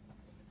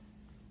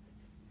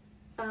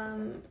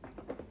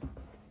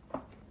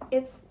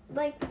it's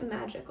like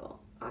magical.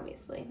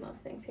 Obviously,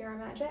 most things here are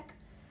magic.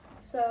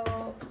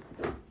 So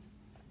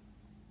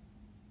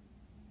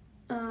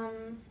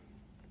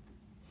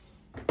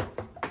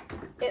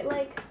it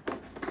like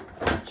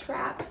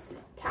traps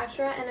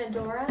Catra and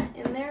Adora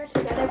in there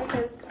together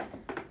because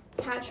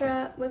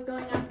Catra was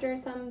going after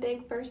some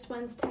big First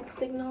One's tech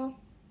signal,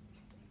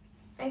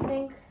 I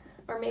think,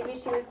 or maybe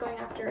she was going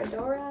after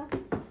Adora.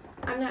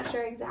 I'm not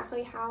sure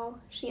exactly how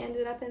she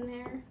ended up in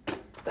there,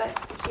 but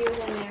she was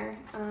in there,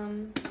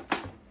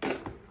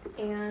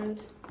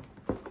 and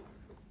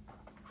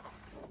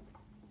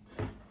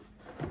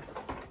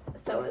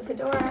so was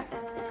Adora,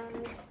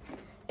 and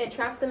it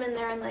traps them in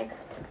there and like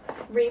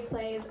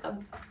replays a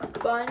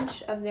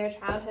bunch of their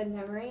childhood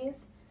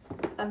memories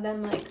of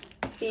them like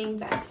being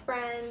best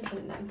friends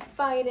and them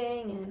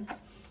fighting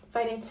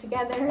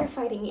together,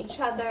 fighting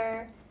each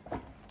other.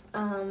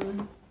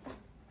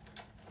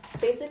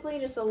 Basically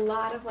just a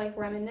lot of like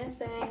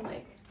reminiscing,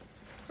 like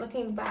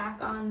looking back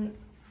on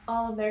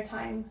all of their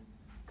time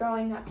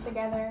growing up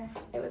together.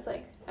 It was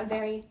like a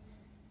very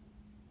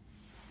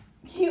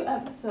cute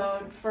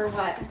episode for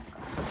what,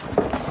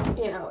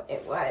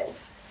 it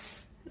was.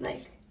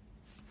 Like,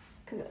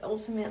 because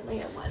ultimately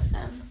it was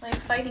them, like,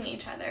 fighting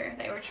each other.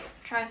 They were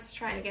trying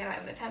to get out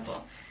of the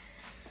temple.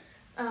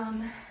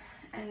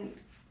 And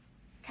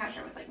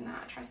Catra was, like,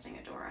 not trusting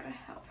Adora to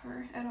help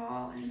her at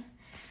all, and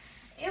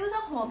it was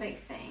a whole big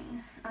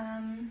thing.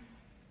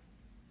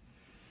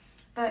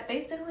 But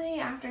basically,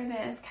 after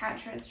this,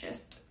 Catra's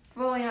just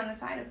fully on the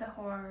side of the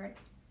Horde.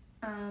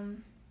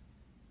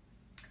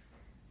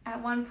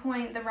 At one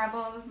point, the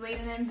rebels lead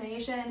an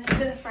invasion to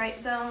the Fright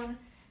Zone,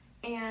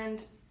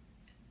 and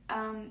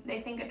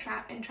they think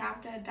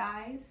Entrapta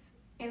dies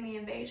in the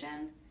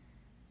invasion,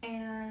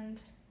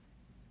 and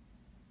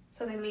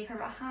so they leave her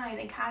behind,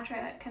 and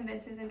Catra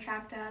convinces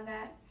Entrapta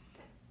that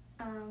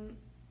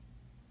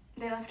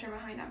they left her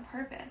behind on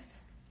purpose.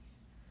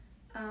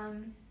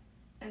 And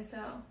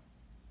so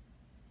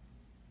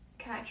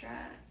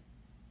Catra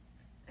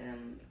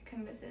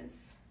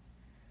convinces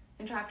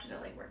Entrapta to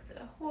like work for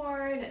the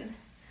Horde, and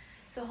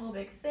it's a whole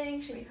big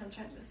thing. She becomes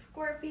friends with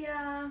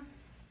Scorpia,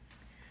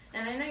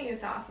 and I know you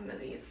saw some of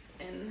these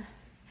in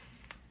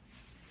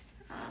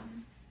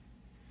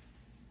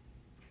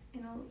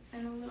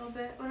a little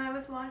bit when I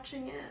was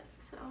watching it,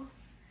 so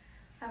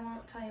I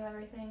won't tell you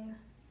everything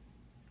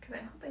because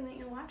I'm hoping that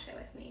you'll watch it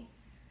with me.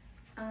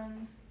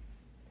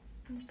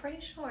 It's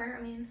pretty short.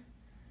 I mean,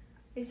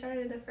 we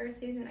started the first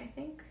season, I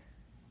think,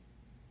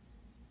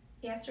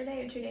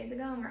 yesterday or 2 days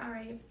ago, and we're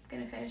already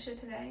gonna finish it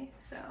today,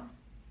 so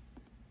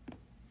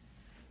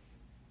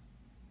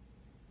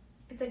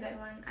it's a good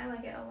one. I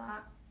like it a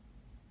lot.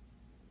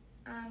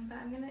 But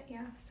I'm gonna,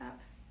 stop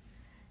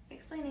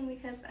explaining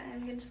because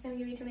I'm just gonna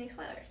give you too many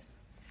spoilers.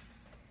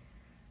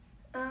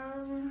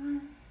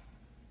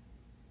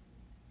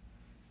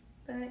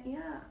 But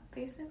yeah,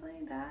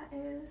 basically that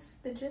is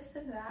the gist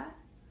of that.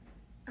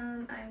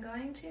 I'm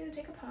going to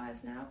take a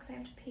pause now because I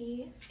have to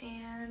pee,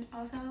 and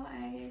also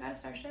I got a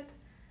starship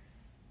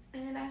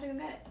and I have to go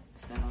get it.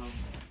 So,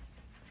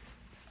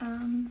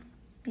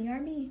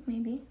 BRB,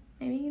 maybe.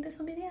 Maybe this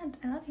will be the end.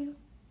 I love you.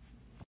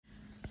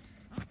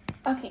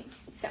 Okay,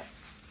 so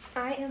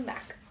I am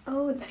back.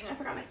 Oh, dang, I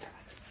forgot my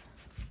Starbucks.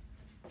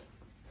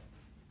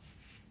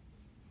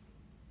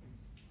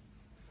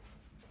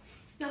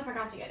 Not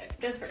forgot to get it.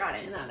 Just forgot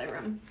it in the other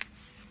room.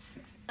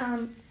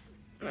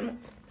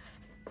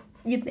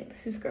 You'd think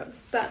this is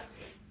gross, but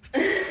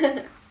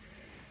I'm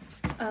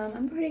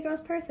a pretty gross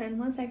person.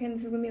 1 second,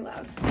 this is gonna be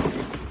loud.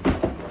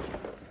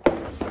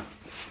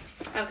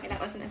 Okay, that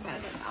wasn't as bad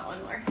as I thought.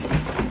 One more.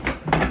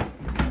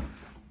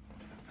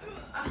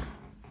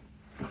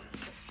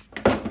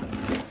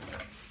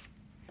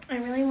 I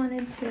really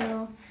wanted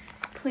to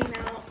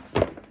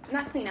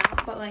not clean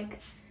out, but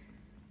like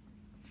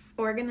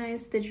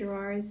organize the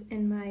drawers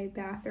in my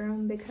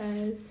bathroom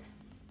because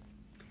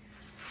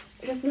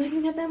just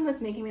looking at them was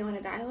making me want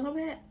to die a little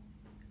bit.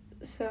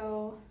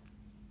 So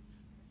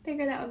I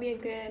figured that would be a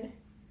good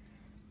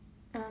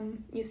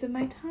use of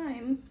my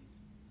time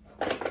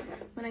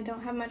when I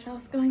don't have much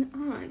else going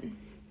on.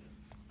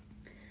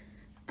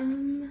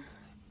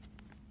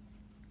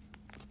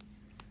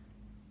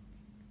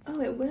 Oh,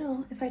 it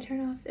will. If I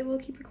turn off, it will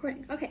keep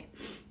recording. Okay,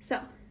 so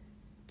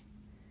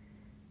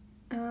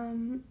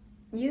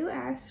you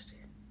asked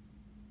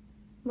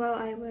while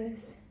I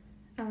was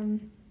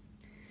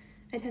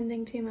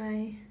attending to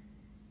my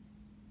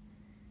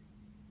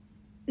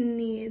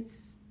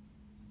needs.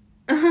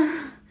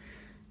 I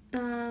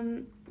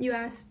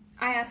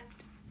asked,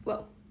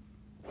 whoa.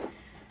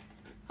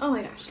 Oh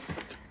my gosh.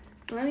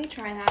 Let me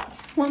try that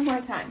one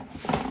more time.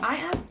 I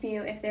asked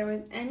you if there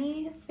was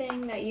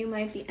anything that you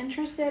might be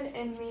interested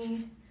in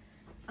me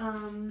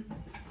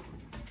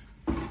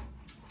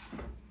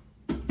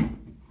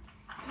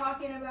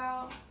talking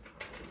about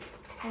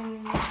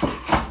in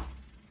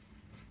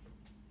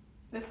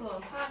this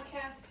little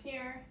podcast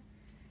here,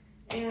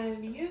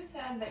 and you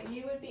said that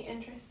you would be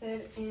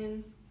interested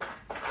in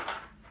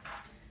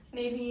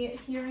maybe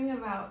hearing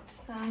about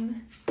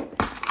some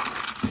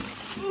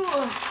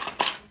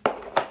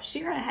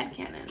She-Ra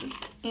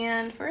headcanons.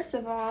 And first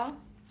of all,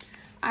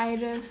 I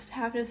just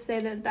have to say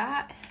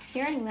that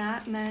hearing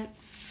that meant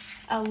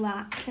a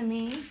lot to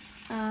me,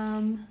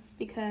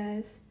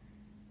 because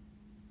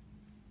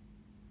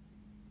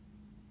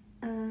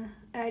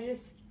I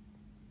just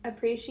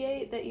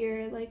appreciate that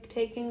you're like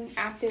taking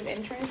active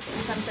interest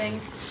in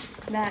something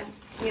that,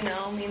 you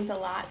know, means a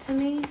lot to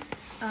me.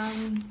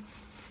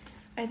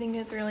 I think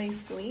it's really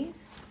sweet.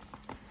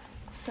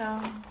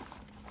 So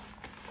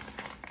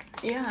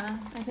yeah,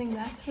 I think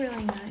that's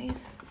really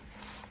nice.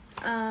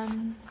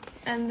 And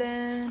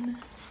then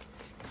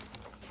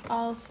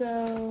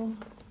also,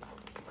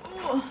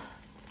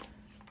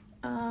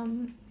 I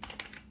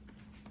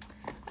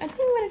think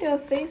I'm gonna do a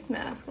face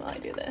mask while I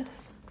do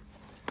this,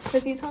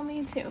 because you told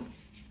me to,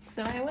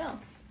 so I will.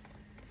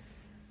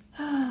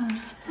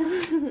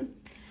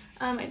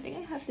 I think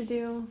I have to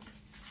do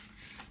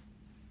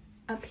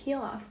a peel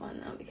off one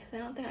though, because I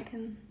don't think I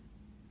can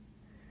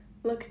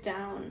look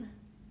down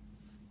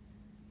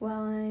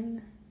while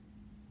I'm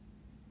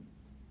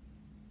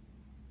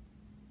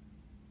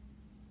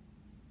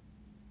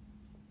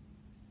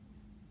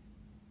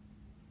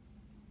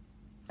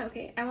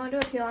okay. I won't do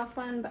a peel off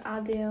one, but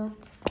I'll do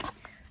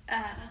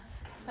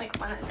like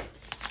one that's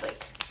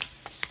like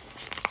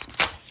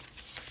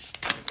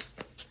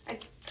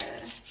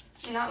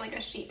not like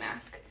a sheet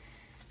mask,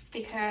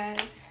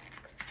 because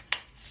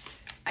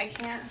I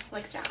can't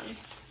look down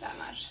that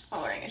much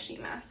while wearing a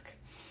sheet mask.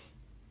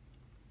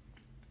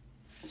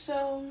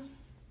 So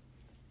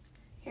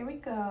here we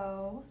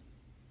go.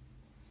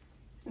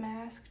 It's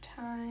mask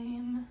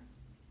time.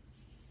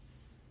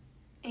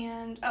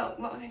 And oh,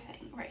 what was I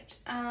saying? Right.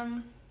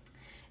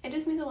 It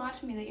just means a lot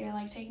to me that you're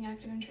like taking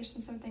active interest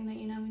in something that,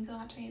 you know, means a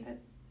lot to me, that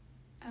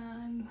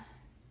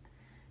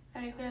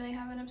that I clearly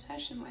have an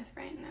obsession with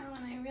right now,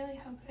 and I really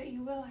hope that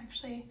you will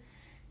actually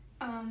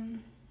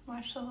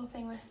watch the whole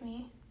thing with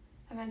me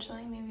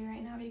eventually, maybe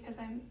right now, because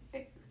I'm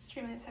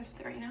extremely obsessed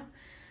with it right now.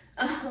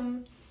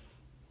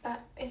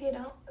 But if you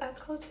don't, that's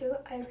cool too.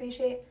 I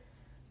appreciate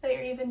that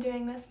you're even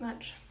doing this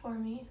much for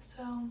me.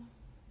 So,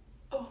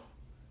 oh,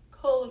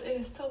 cold.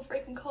 It is so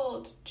freaking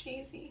cold.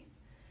 Cheesy.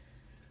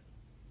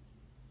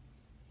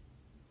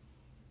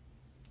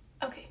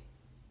 Okay.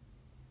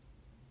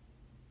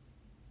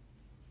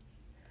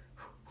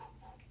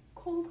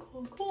 Cold,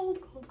 cold, cold,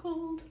 cold,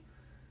 cold.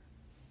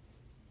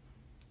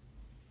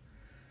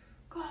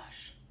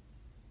 Gosh.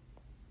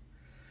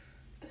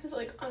 This is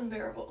like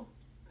unbearable.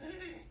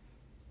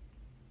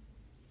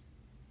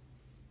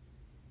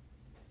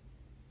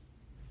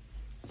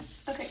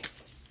 Okay.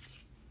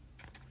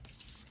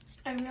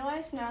 I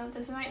realize now that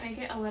this might make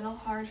it a little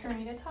hard for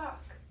me to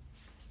talk.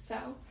 So,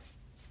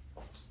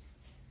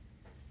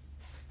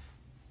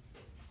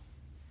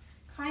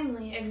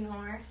 kindly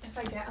ignore if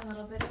I get a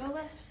little bit of a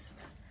lisp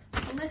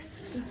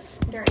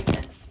during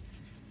this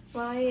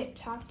while I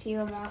talk to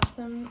you about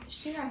some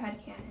She-Ra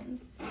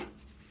headcanons.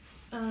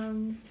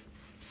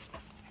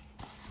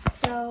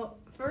 So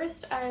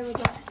first I would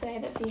like to say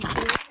that the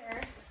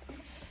creator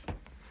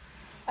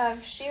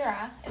of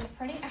She-Ra is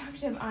pretty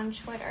active on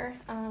Twitter.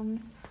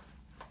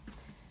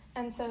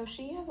 And so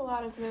she has a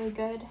lot of really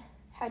good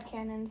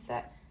headcanons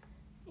that,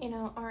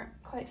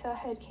 aren't quite so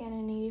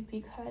headcanon-y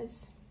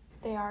because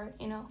they are,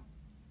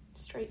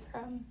 straight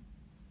from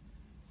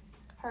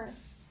her.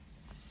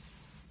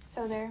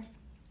 So they're,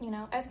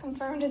 as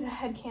confirmed as a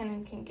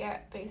headcanon can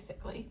get,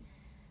 basically.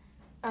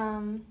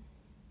 And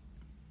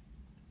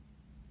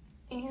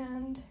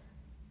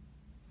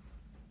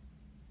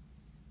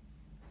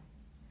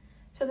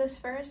so this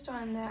first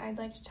one that I'd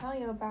like to tell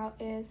you about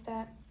is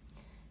that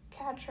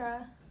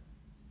Catra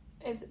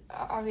is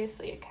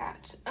obviously a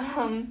cat.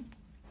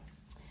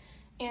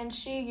 And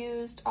she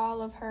used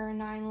all of her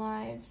 9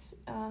 lives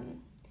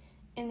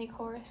in the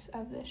course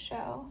of the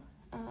show.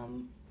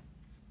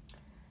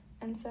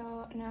 And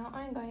so now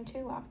I'm going to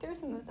walk through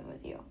some of them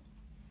with you.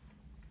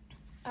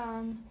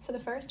 So the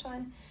first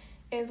one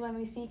is when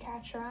we see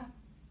Catra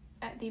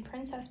at the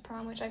princess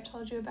prom, which I've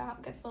told you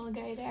about, gets a little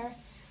gay there.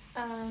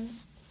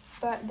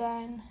 But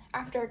then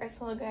after it gets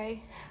a little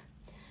gay,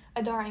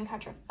 Adora and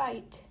Catra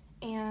fight,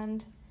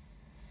 and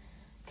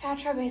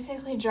Catra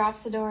basically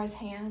drops Adora's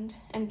hand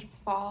and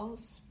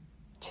falls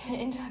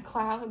into the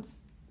clouds,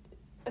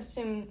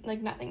 assume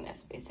like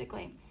nothingness,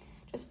 basically.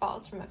 Just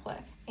falls from a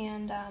cliff,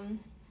 and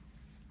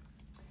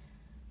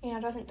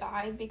doesn't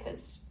die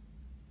because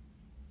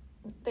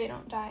they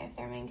don't die if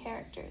they're main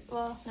characters.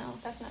 Well, no,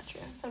 that's not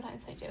true.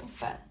 Sometimes they do,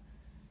 but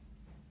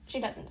she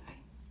doesn't die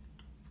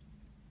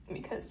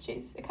because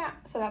she's a cat,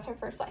 so that's her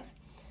first life.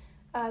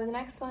 The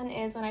next one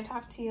is when I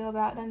talked to you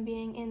about them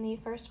being in the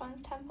First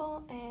One's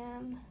temple,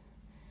 and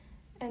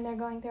they're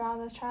going through all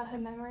those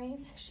childhood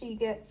memories. She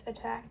gets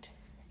attacked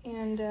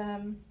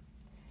and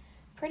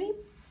pretty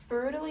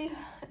brutally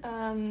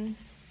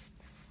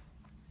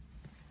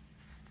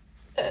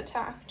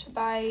attacked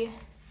by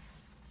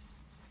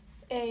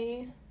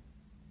a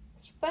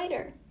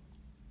spider.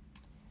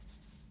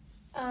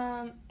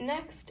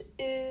 Next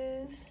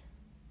is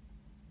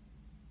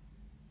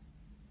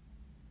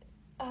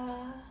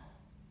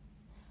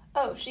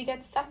she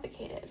gets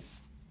suffocated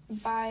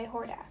by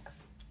Hordak.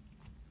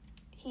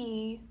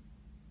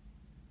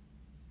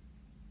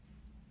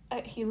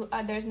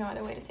 There's no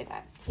other way to say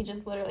that. He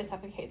just literally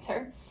suffocates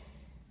her.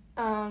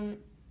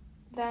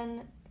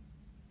 Then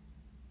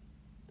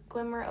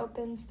Glimmer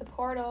opens the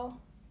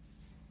portal,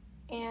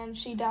 and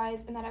she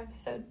dies in that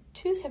episode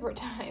 2 separate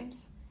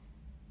times.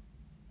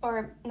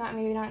 Or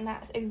maybe not in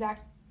that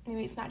exact,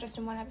 maybe it's not just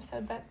in one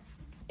episode, but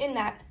in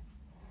that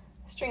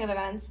string of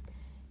events,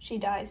 she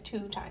dies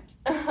 2 times.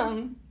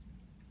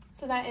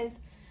 So that is,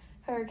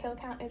 her kill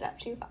count is up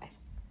to 5.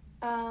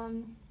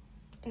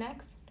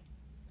 Next,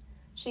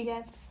 she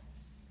gets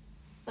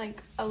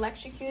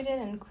electrocuted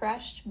and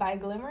crushed by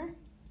Glimmer,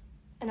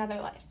 another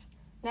life.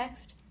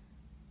 Next,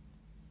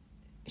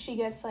 she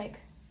gets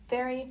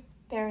very,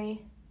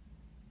 very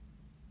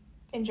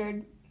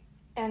injured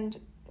and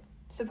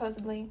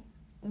supposedly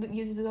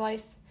uses the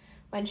life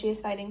when she is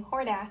fighting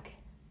Hordak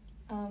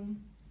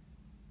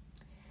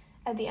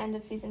at the end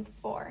of season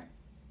 4.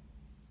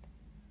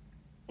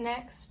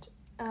 Next,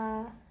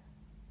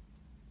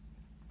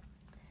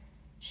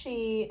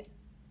 she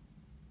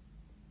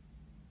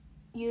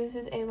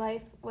uses a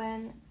life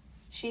when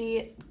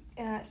she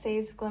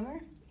saves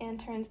Glimmer and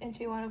turns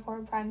into one of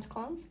Horde Prime's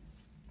clones.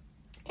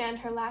 And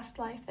her last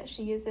life that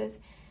she uses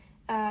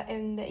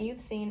and that you've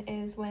seen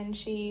is when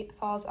she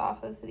falls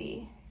off of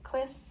the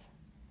cliff-ish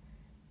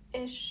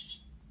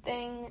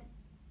thing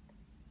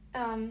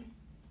when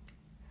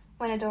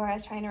Adora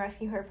is trying to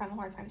rescue her from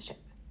Horde Prime's ship.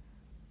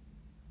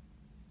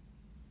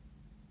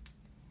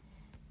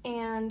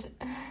 And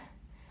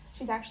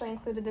she's actually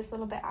included this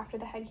little bit after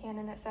the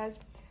headcanon that says,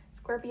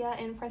 Scorpia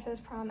in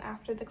Princess Prom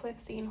after the cliff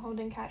scene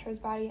holding Catra's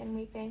body and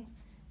weeping.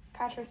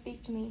 Catra,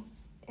 speak to me.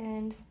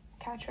 And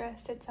Catra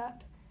sits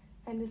up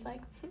and is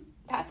like,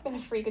 that's gonna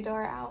freak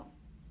Adora out.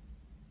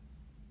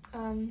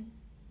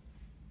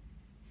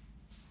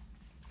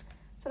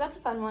 So that's a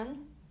fun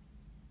one.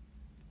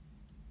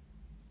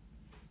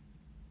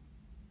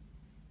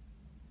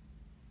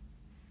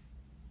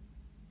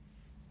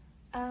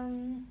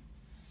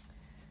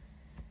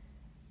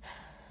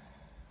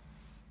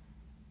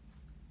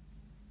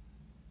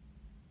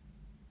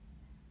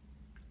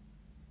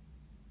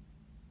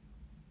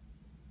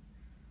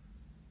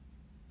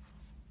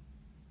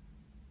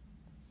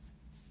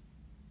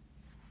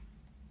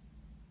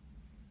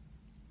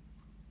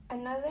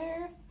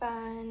 Another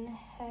fun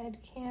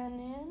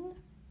headcanon,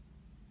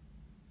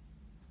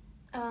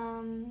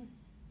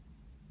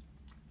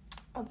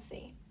 let's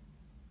see.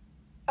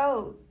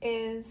 I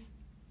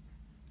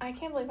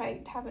can't believe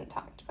I haven't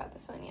talked about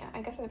this one yet.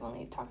 I guess I've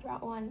only talked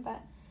about one,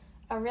 but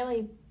a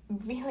really,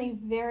 really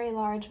very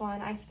large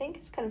one, I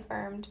think is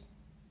confirmed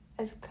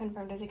as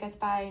it gets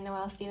by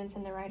Noelle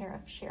Stevenson, the writer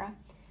of She-Ra,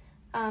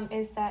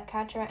 is that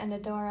Catra and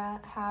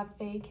Adora have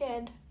a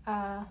kid,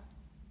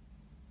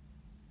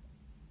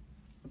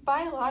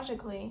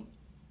 biologically,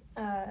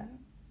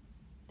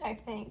 I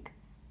think,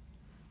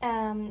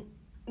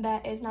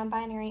 that is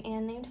non-binary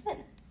and named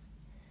Finn.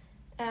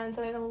 And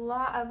so there's a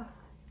lot of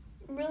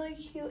really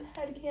cute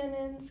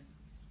headcanons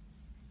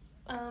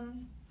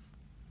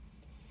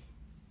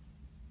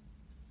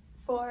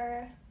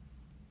for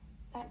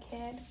that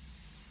kid.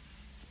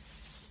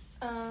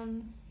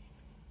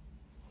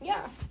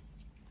 Yeah,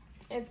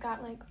 it's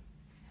got like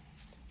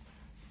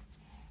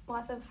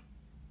lots of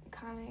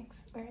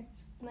comics where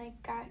it's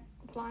like got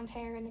blonde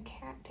hair and a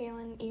cat tail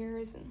and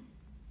ears, and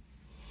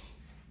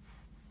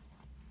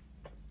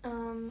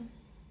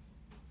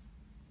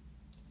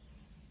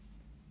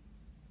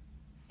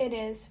it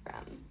is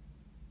from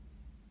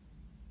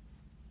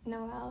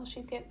Noelle.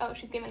 She's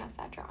given us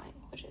that drawing,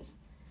 which is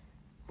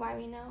why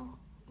we know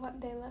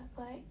what they look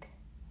like.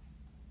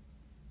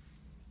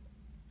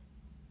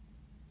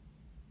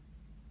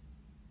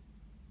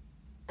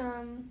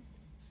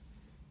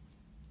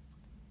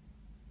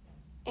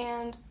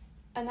 And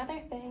another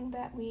thing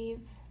that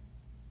we've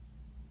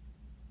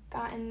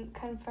gotten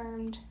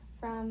confirmed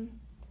from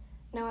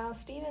Noelle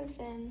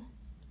Stevenson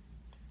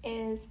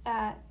is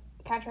that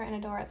Catra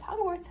and Adora's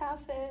Hogwarts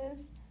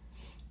houses,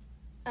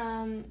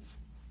 and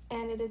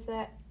it is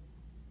that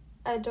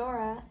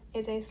Adora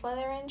is a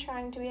Slytherin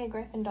trying to be a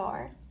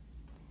Gryffindor,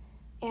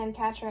 and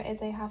Catra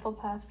is a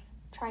Hufflepuff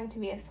trying to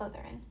be a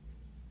Slytherin,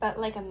 but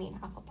like a mean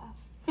Hufflepuff.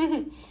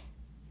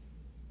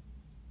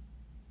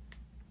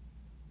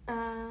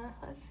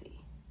 Let's see.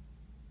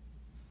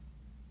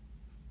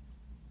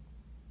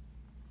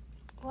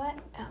 What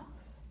else?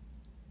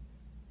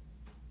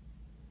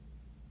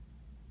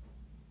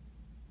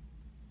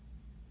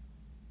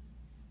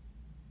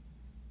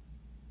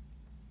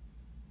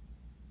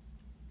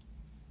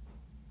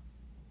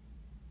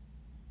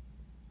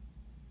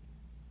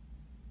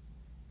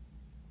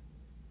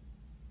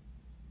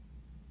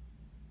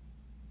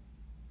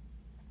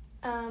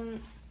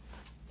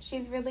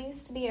 She's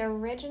released the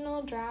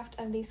original draft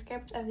of the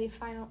script of the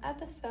final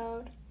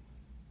episode,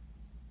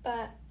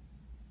 but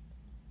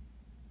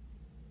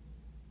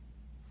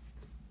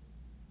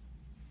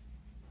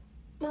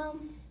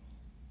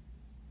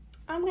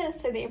I'm gonna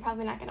say that you're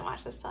probably not gonna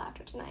watch this till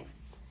after tonight,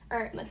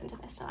 or listen to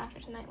this till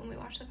after tonight when we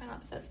watch the final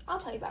episodes. I'll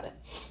tell you about it.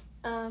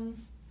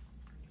 And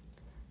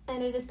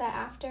it is that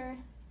after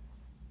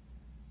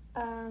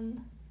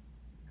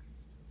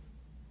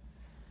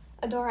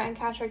Adora and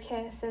Catra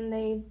kiss and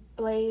they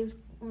blaze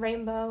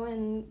rainbow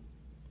and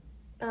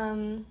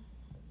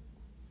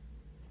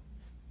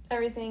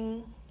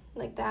everything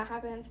like that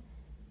happens.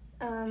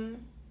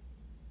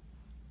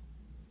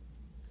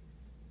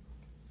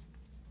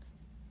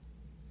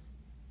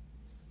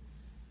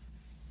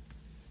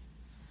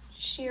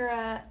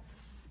 She-Ra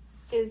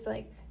is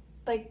like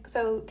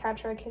so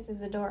Catra kisses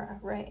Adora,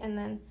 right? And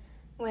then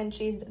when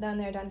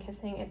they're done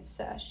kissing,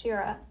 it's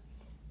She-Ra,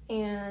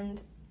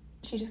 and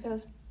she just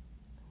goes,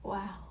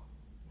 "Wow."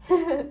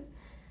 And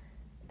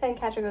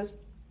Catra goes,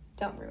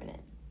 "Don't ruin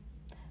it,"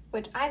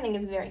 which I think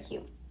is very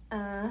cute.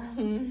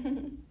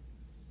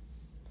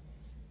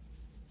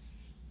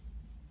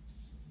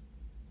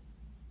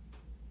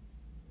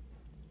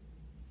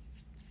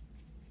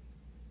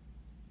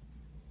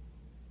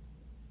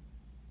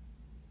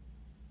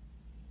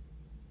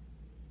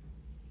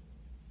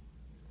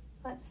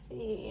 Let's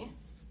see.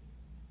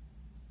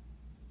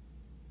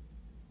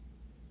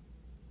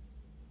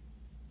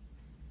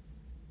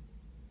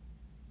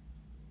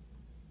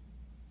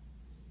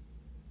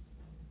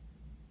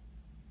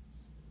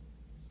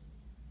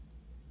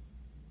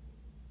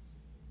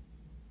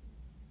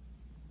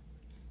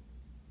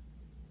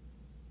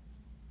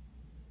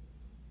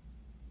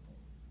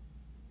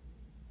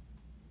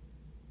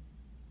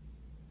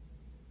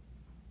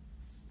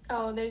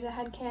 Oh, there's a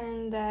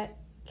headcanon that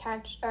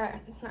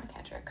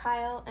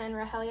Kyle and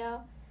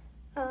Rogelio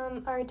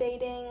are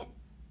dating.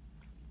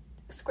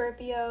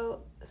 Scorpia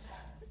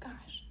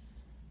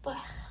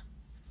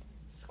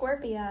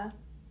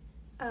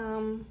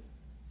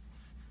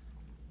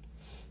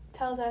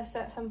tells us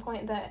at some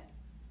point that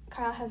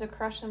Kyle has a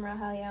crush on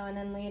Rogelio, and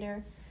then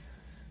later,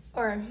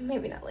 or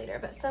maybe not later,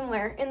 but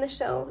somewhere in the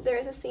show there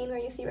is a scene where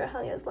you see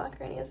Rogelio's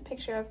locker and he has a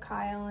picture of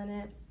Kyle in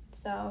it,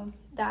 so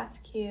that's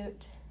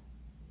cute.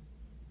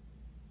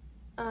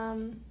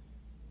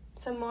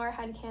 some more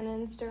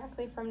headcanons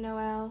directly from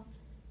Noelle.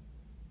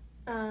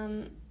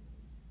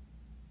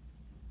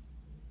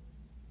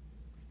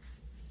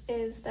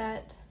 Is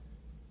that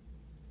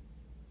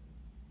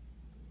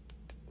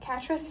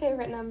Catra's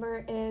favorite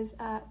number is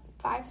 5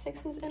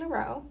 6s in a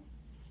row.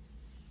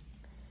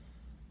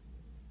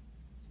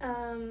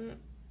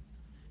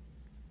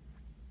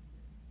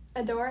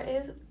 Adora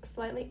is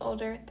slightly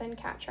older than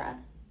Catra.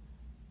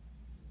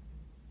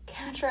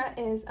 Catra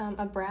is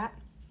a brat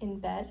in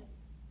bed.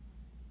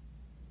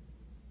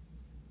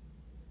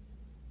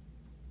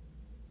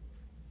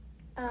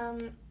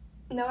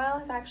 Noelle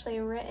has actually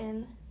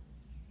written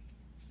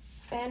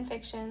fan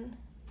fiction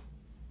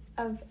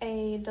of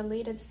a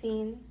deleted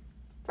scene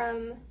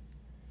from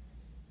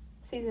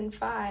season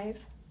 5,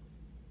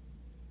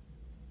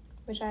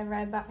 which I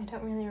read, but I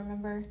don't really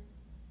remember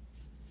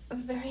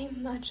very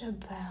much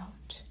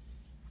about.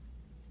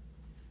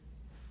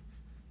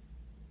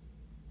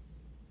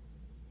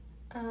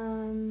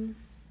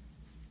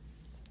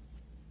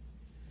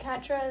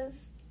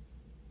 Catra's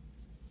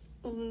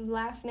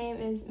last name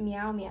is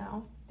Meow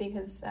Meow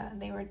because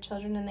they were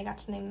children and they got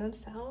to name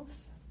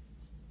themselves.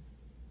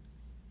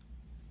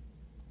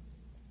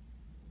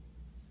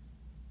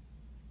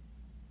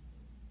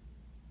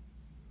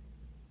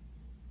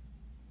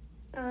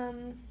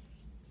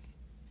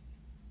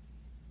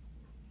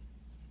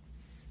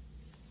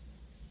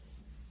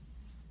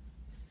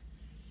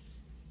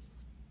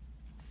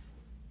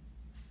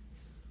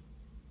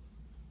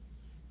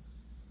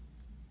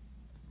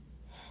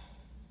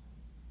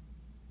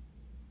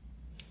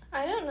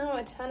 I don't know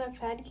a ton of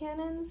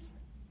headcanons,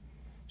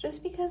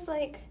 just because,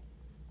 I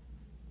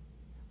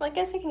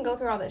guess I can go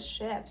through all the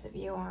ships if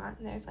you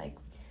want. There's,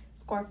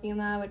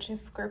 Scorpuma, which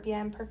is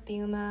Scorpia and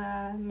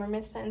Perfuma,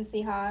 Mermista and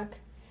Seahawk,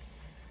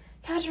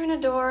 Catra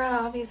and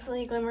Adora,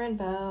 obviously, Glimmer and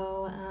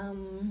Bow,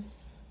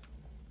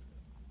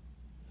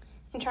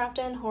 Entrapta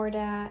and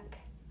Hordak.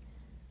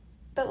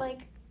 But,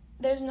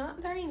 there's not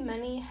very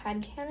many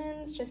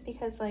headcanons just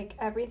because,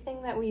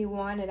 everything that we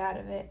wanted out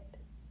of it,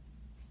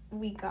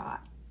 we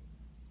got.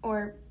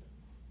 Or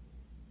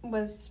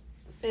was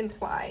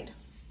implied.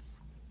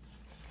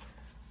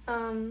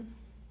 I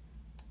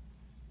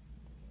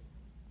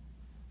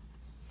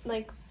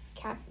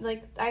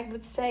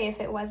would say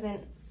if it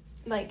wasn't,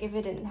 if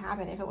it didn't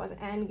happen, if it wasn't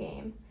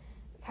Endgame,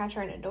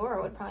 Catra and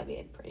Adora would probably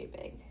be a pretty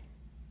big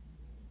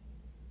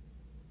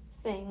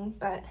thing,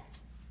 but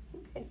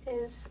it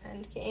is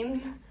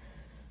Endgame.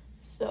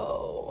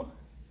 So,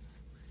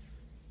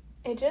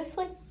 it just,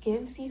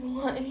 gives you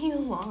what you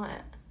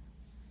want.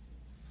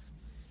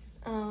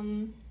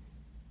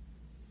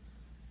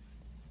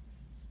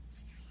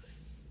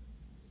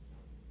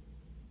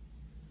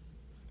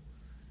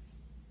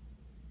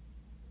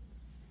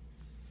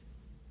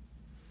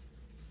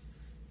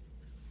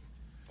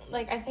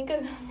 I think a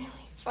really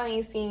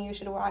funny scene you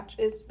should watch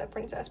is the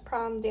Princess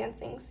Prom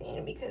dancing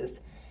scene because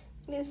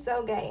it is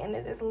so gay and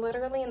it is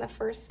literally in the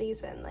first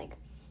season.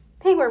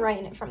 They were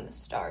writing it from the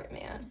start,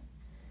 man.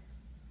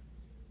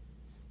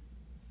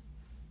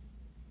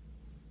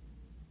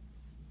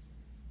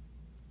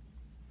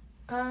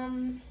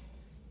 Yeah,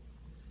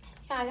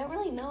 I don't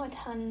really know a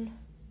ton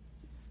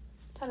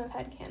of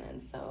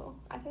headcanons, so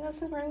I think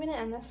this is where I'm going to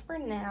end this for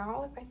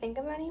now. If I think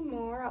of any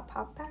more, I'll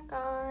pop back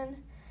on.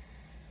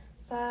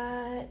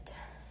 But,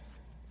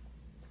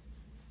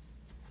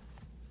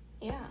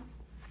 yeah,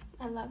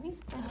 I love you.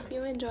 I hope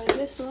you enjoyed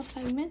this little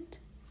segment.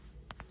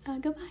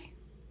 Goodbye.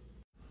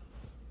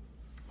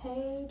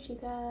 Hey,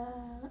 chica.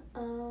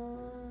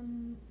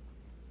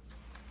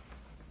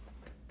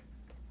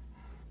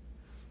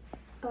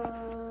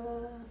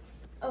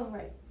 Oh,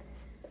 right.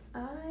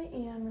 I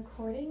am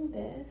recording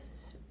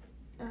this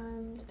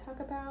to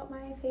talk about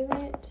my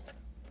favorite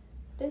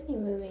Disney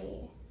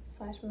movie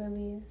 /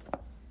 movies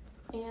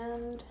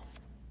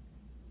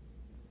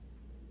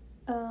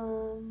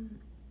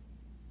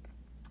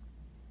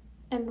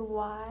and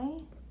why,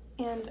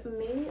 and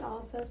maybe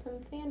also some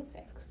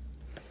fanfics.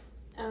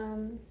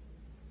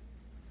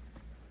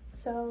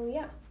 So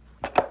yeah.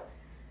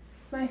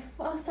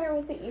 I'll start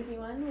with the easy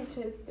one, which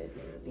is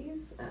Disney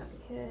movies,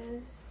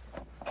 because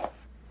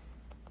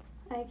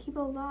I keep a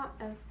lot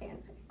of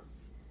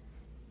fanfics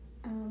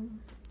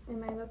in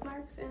my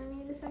bookmarks, and I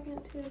need a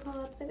second to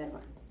pull up the good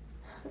ones.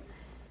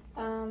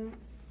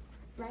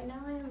 Right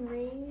now I'm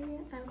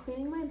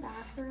cleaning my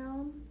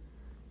bathroom,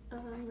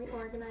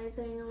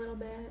 reorganizing a little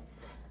bit.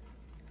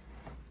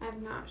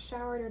 I've not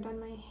showered or done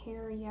my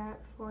hair yet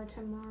for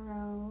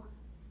tomorrow.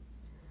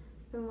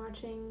 Been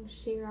watching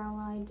She-Ra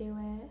while I do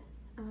it.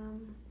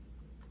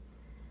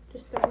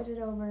 Just started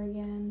it over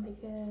again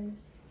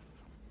because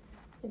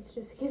it's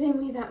just giving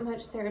me that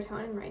much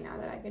serotonin right now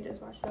that I could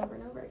just watch it over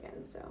and over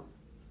again, so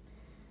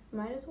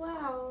might as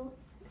well.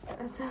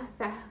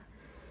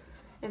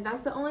 If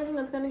that's the only thing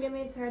that's going to give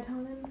me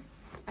serotonin,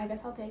 I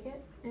guess I'll take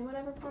it in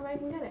whatever form I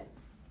can get it.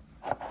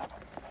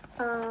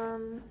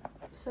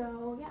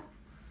 So yeah.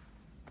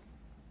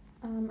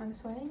 I'm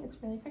sweating. It's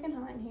really freaking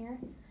hot in here.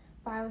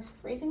 But I was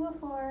freezing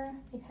before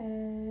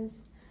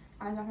because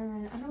I was walking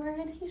around in underwear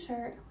and a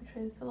t-shirt, which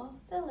was a little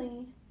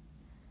silly.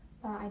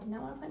 but I did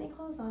not want to put any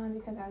clothes on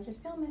because I was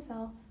just feeling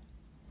myself.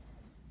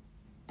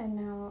 And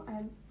now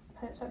I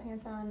put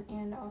sweatpants on,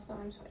 and also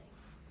I'm sweating.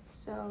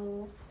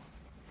 So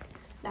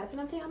that's an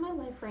update on my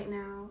life right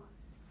now.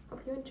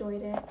 Hope you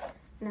enjoyed it.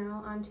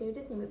 Now on to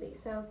Disney movies.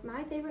 So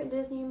my favorite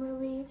Disney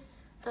movie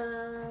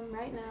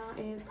right now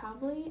is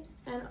probably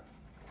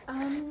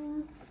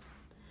I'm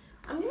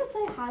gonna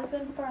say has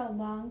been for a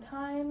long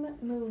time,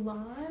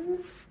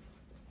 Mulan.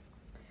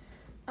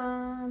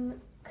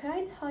 Could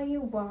I tell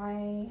you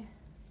why?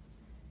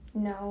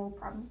 No,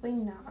 probably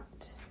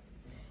not.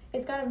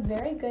 It's got a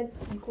very good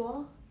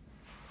sequel.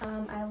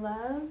 I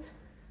love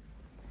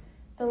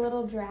the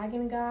little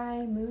dragon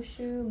guy,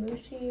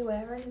 Mushi,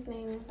 whatever his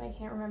name is. I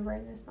can't remember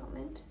in this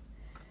moment.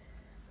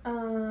 I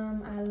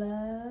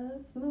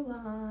love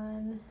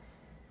Mulan.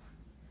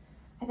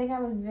 I think I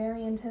was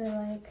very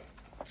into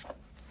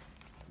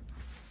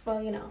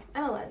well, you know,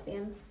 I'm a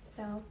lesbian,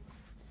 so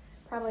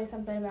probably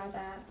something about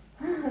that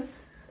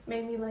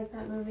made me like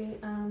that movie.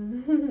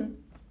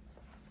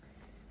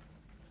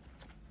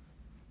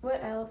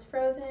 What else?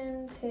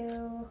 Frozen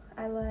 2,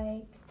 I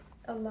like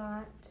a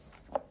lot.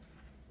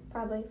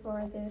 Probably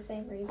for the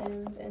same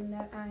reasons, in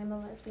that I'm a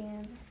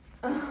lesbian.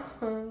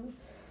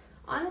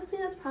 Honestly,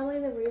 that's probably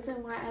the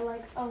reason why I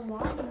like a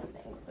lot of the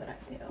things that I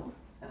do.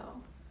 So,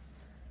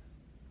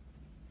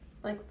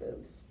 like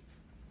boobs.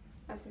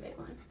 That's a big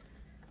one.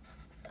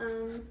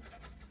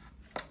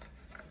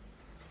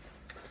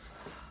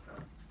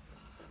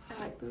 I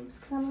like boobs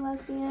because I'm a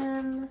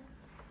lesbian.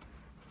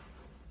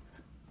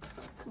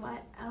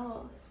 What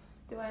else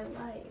do I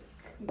like?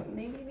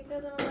 Maybe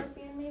because I'm a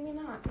lesbian, maybe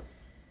not.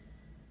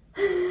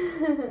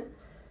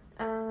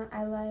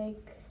 I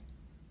like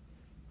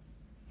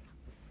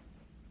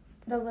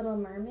The Little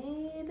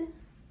Mermaid.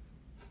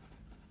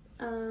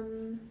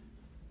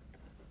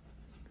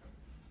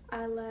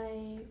 I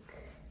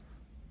like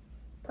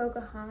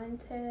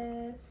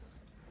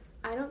Pocahontas.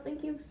 I don't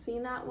think you've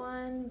seen that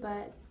one,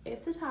 but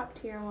it's a top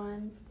tier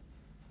one.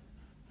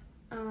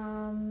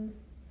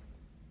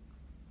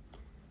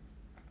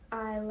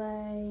 I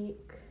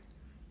like,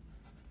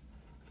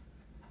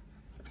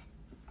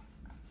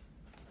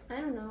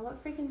 I don't know,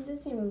 what freaking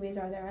Disney movies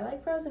are there? I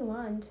like Frozen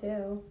 1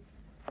 too.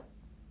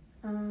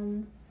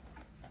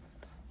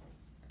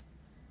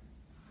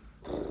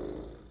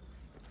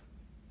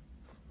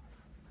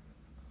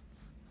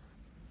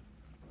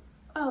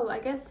 Oh, I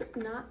guess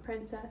not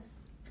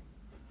Princess.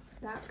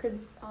 That could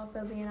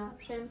also be an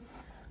option.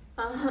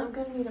 I'm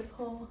gonna need to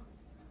pull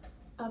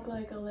up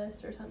like a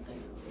list or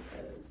something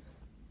because,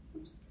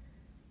 oops.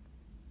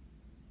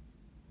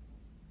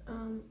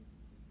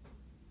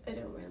 I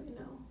don't really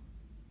know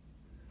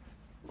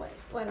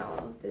what all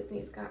of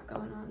Disney's got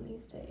going on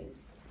these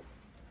days.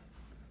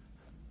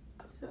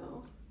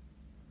 So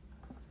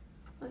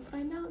let's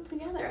find out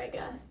together, I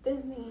guess.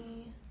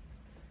 Disney.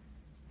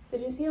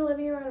 Did you see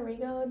Olivia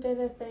Rodrigo did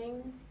a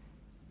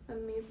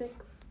music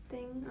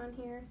thing on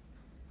here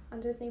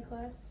on Disney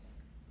Plus?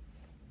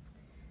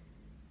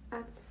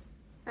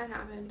 That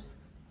happened.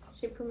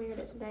 She premiered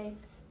it today,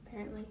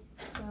 apparently.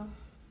 So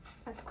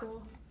that's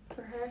cool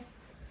for her.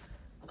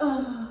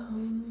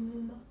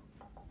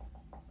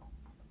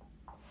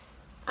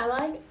 I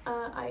like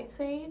Ice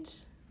Age.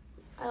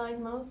 I like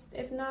most,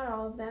 if not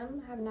all of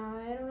them. I don't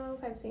know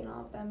if I've seen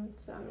all of them,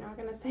 so I'm not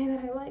gonna say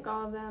that I like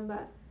all of them,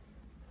 but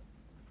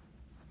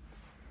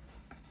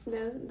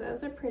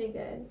those are pretty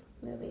good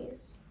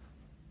movies.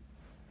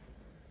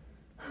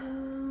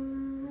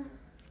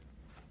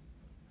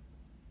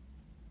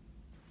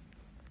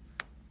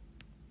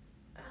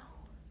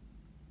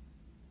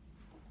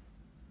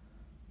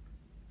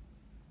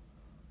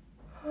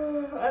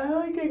 I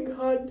like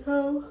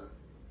Encanto.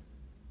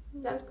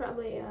 That's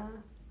probably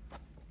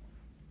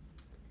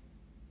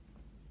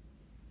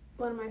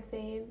one of my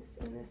faves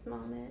in this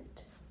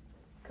moment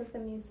because the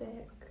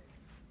music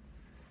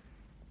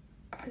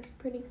is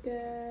pretty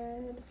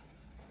good.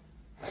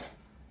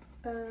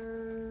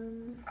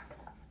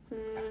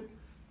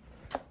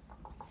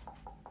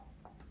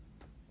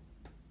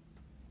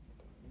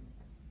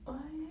 Why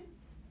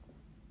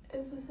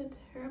is this a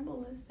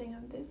terrible listing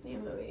of Disney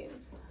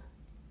movies?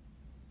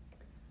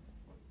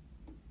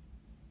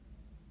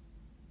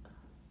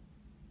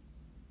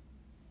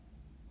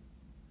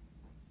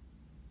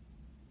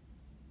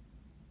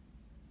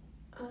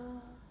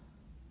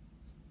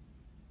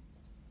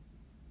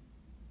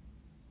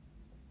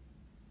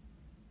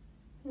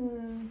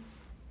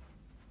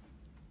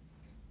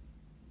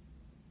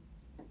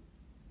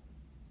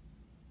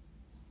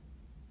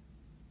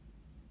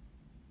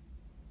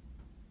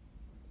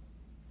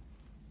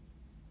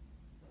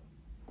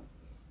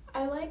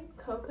 I like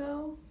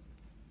Coco.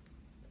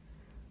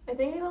 I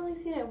think I've only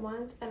seen it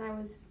once and I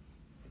was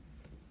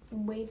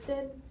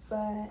wasted,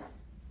 but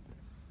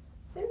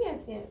maybe I've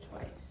seen it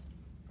twice.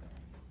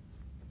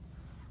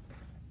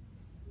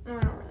 I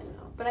don't really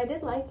know, but I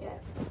did like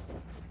it.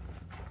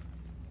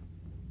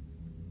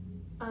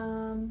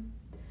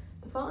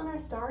 The Fault in Our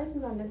Stars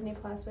is on Disney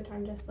Plus, which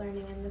I'm just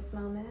learning in this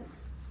moment.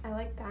 I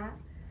like that.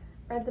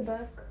 Read the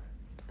book,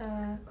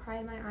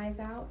 cried my eyes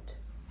out.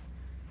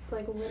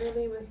 like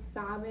literally was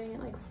sobbing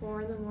at like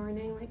 4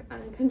 a.m, like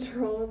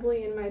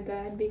uncontrollably in my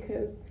bed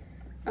because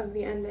of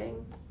the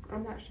ending.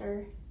 I'm not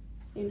sure,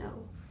 you know,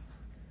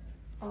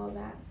 all of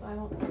that, so I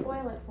won't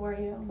spoil it for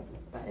you,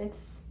 but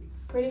it's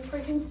pretty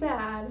freaking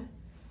sad.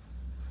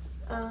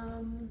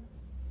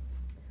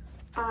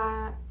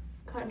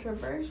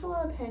 Controversial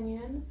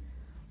opinion,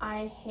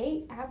 I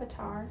hate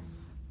Avatar.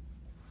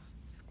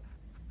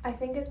 I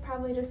think it's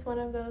probably just one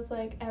of those,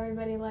 like,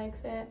 everybody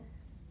likes it.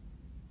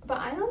 But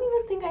I don't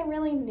even think I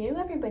really knew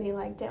everybody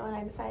liked it when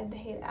I decided to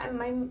hate it.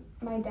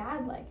 My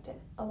dad liked it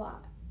a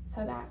lot,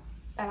 so that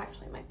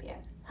actually might be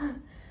it.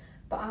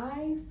 But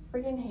I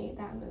freaking hate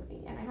that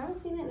movie, and I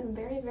haven't seen it in a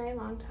very, very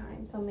long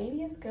time, so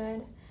maybe it's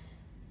good.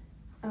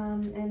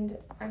 And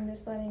I'm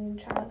just letting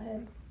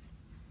childhood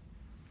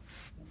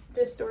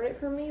distort it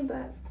for me,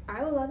 but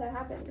I would let that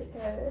happen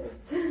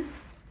because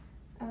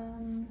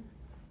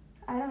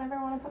I don't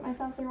ever want to put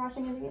myself through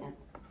watching it again.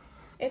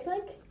 It's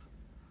like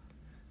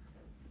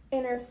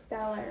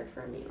Interstellar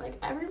for me. Like,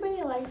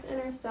 everybody likes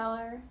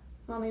Interstellar.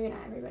 Well, maybe not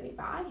everybody,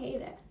 but I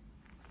hate it.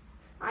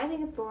 I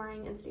think it's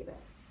boring and stupid.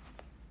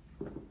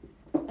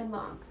 And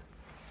long.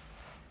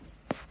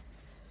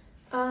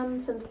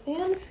 Some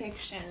fan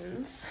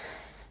fictions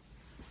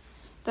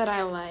that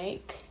I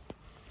like.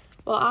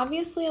 Well,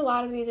 obviously a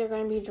lot of these are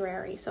going to be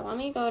dreary, so let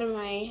me go to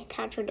my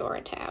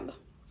Catradora tab.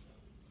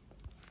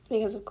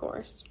 Because, of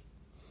course,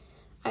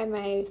 I have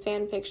my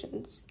fan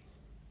fictions.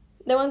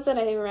 The ones that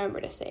I remember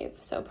to save,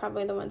 so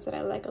probably the ones that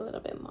I like a little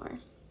bit more.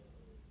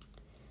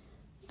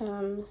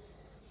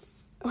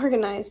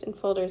 Organized in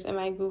folders in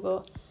my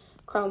Google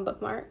Chrome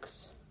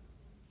bookmarks.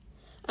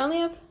 I only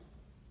have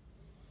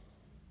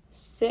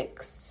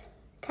 6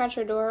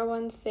 Catradora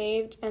ones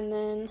saved, and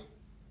then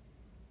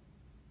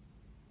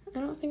I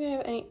don't think I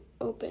have any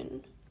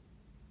open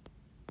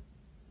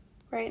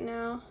right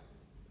now.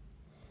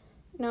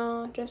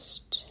 No,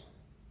 just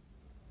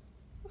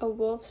a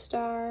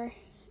Wolfstar,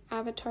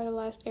 Avatar: The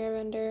Last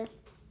Airbender,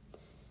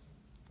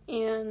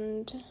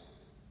 and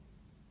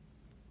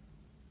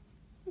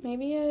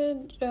maybe I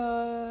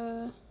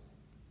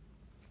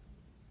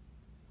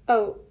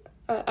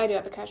do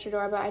have a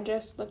Catradora, but I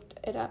just looked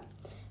it up.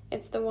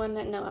 It's the one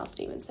that Noelle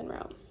Stevenson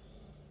wrote.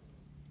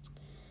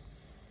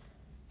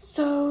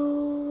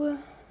 So,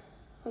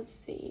 let's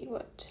see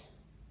what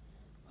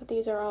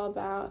these are all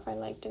about, if I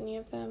liked any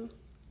of them.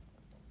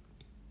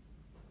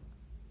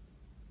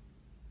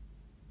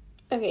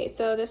 Okay,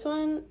 so this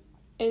one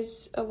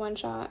is a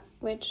one-shot,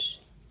 which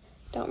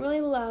don't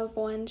really love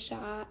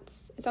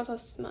one-shots. It's also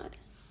smut.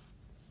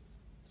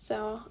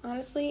 So,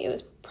 honestly, it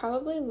was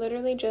probably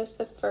literally just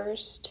the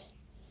first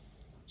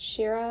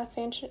She-Ra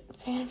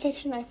fan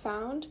fiction I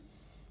found,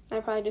 and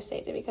I probably just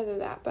saved it because of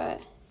that,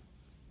 but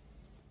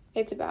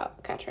it's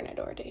about Catra and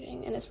Adora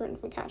dating, and it's written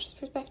from Catra's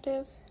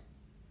perspective,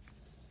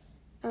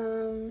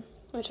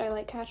 which I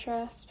like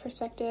Catra's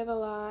perspective a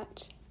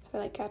lot. I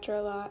like Catra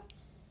a lot.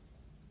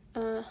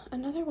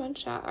 Another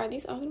one-shot. Are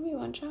these all going to be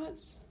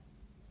one-shots?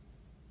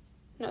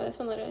 No, this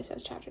one literally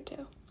says chapter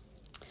 2.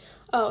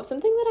 Oh,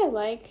 something that I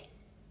like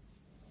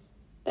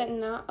that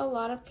not a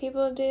lot of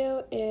people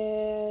do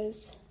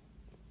is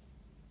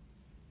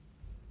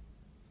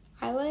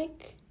I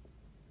like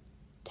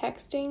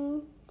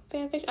texting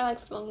fanfic. I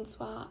like phone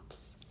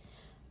swaps.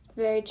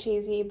 Very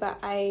cheesy, but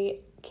I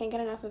can't get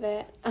enough of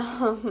it.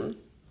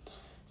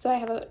 So I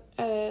have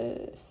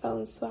a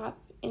phone swap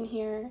in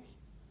here.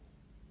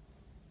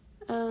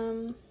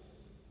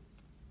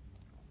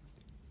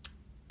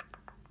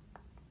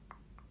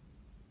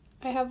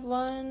 I have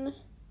one.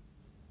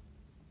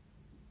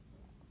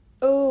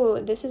 Oh,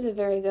 this is a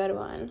very good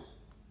one.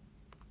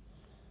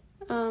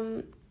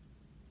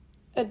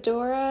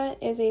 Adora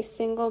is a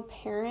single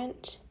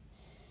parent,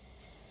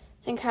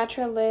 and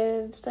Catra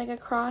lives like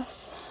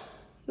across,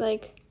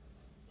 like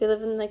they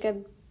live in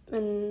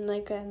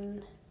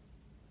an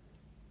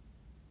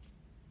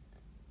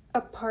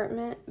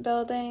apartment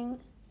building,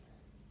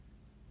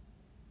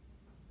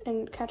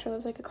 and Catra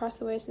lives like across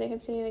the way, so they can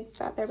see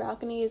like their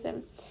balconies,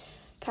 and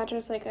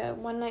Catra's like a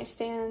one-night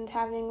stand,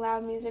 having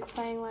loud music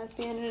playing,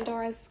 lesbian, and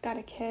Adora's got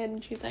a kid,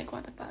 and she's like,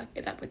 what the fuck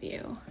is up with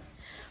you?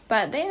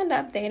 But they end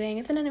up dating.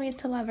 It's an enemies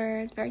to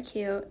lovers. Very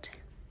cute.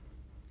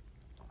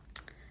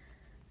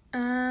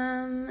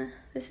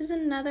 This is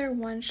another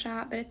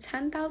one-shot, but it's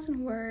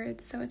 10,000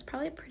 words, so it's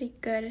probably pretty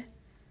good.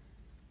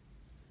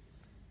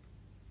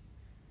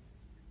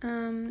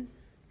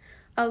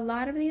 A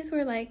lot of these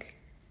were like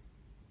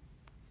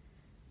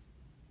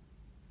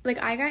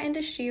I got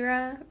into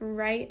She-Ra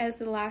right as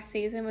the last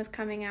season was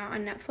coming out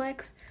on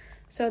Netflix,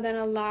 so then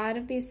a lot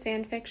of these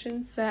fan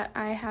fictions that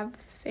I have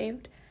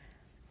saved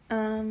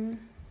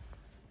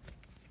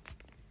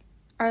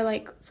are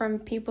like from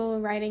people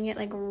writing it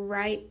like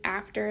right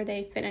after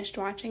they finished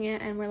watching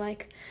it and were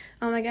like,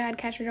 oh my god,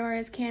 Catradora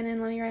is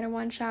canon, let me write a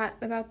one-shot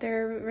about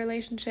their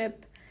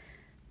relationship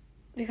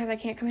because I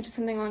can't commit to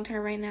something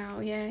long-term right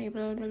now, yay,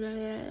 blah, blah, blah,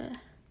 blah.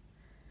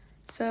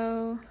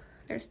 So,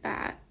 there's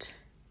that.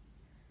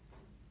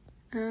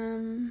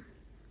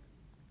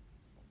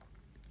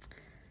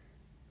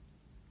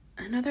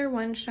 another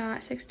one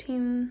shot,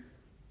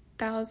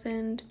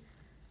 16,000,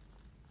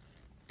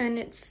 and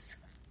it's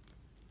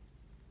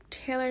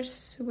Taylor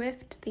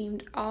Swift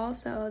themed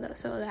also,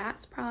 so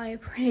that's probably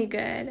pretty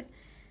good.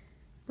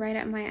 Right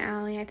up my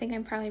alley. I think I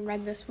probably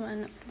read this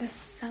one this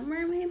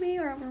summer maybe,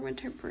 or over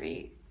winter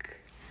break,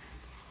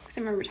 because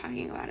I remember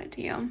talking about it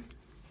to you.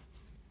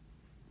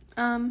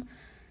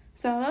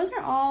 So those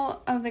are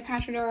all of the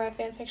Cachadora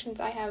fanfictions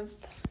I have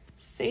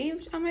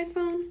saved on my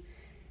phone.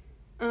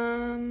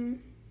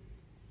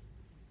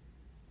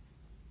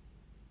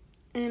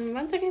 And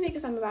 1 second,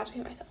 because I'm about to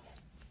hit myself.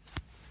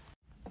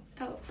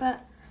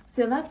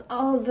 So that's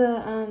all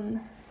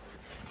the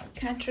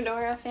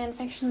Cachadora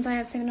fanfictions I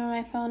have saved on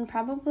my phone.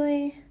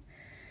 Probably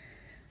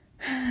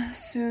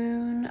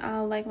soon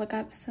I'll look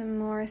up some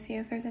more, see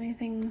if there's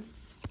anything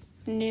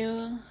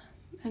new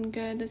and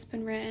good that's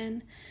been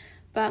written.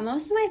 But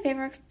most of my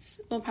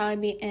favorites will probably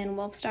be in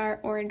Wolfstar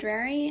or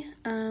Drarry.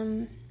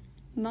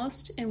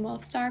 Most in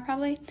Wolfstar,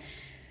 probably.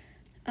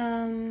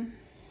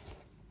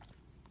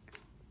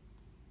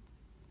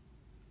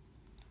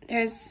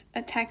 There's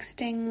a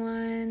texting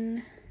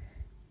one.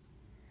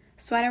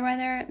 Sweater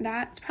Weather,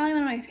 that's probably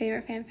one of my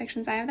favorite fan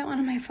fictions. I have that one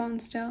on my phone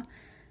still.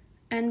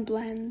 And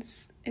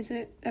Blends,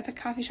 that's a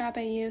coffee shop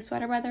I use.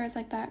 Sweater Weather is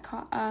like that,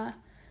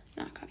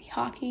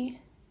 hockey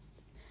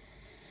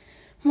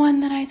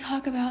one that I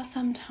talk about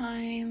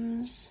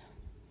sometimes.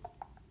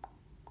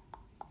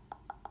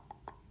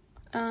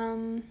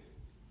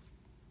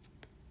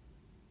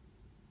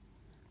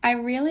 I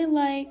really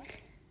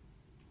like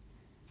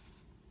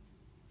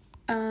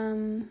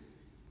what's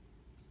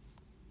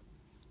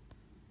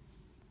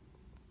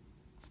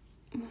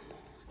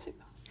it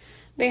called?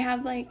 They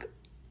have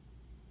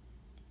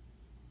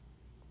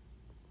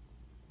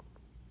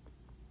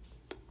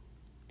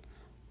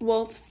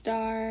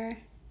Wolfstar,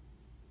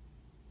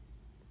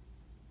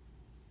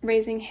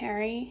 Raising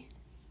Harry.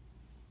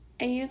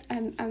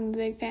 I'm a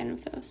big fan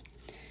of those.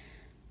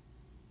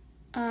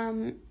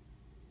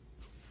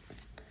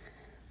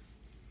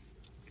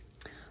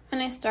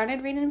 When I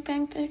started reading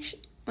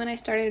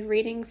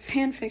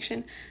fan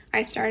fiction,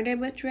 I started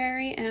with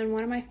Drarry, and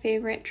one of my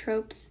favorite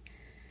tropes,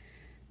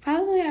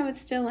 probably I would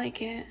still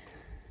like it,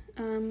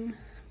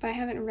 but I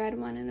haven't read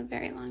one in a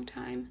very long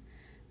time,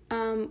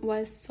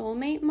 was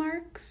soulmate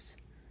marks.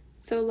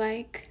 So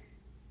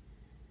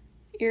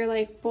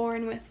you're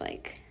born with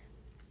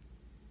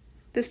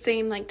the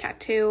same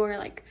tattoo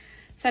or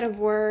set of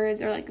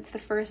words, or it's the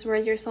first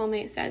words your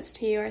soulmate says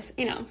to you, or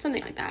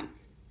something like that.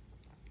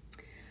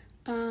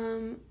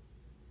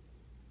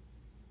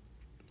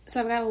 So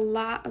I've got a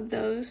lot of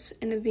those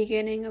in the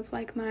beginning of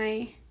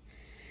my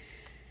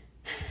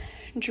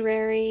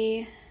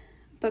Drarry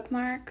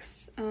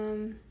bookmarks,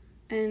 and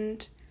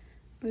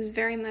I was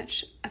very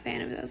much a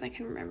fan of those. I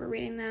can remember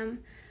reading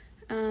them.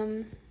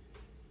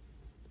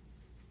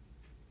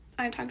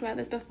 I've talked about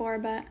this before,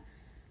 but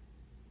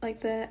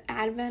the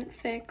Advent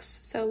fics,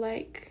 so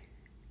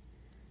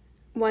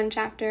one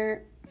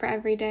chapter for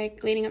every day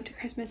leading up to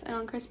Christmas and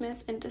on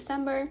Christmas in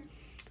December,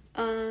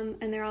 and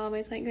they're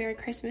always very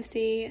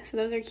Christmassy, so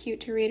those are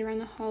cute to read around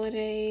the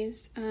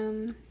holidays.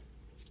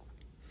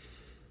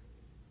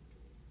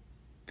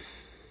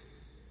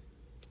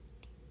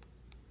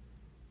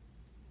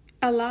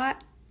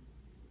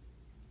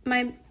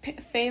 My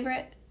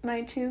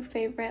two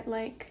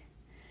favorite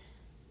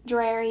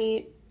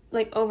Drarry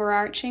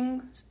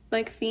overarching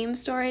theme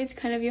stories,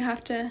 kind of, you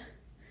have to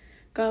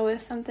go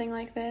with something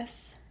like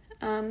this,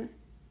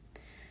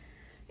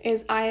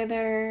 is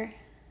either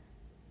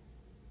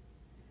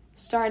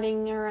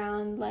starting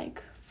around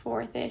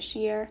 4th-ish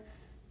year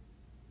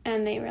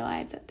and they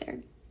realize that they're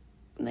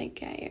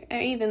gay, or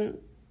even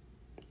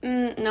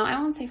no, I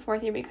won't say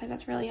 4th year because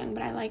that's really young,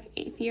 but I like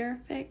 8th year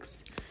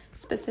fics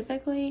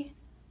specifically,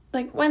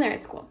 when they're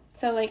at school.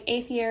 So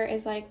 8th year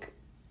is a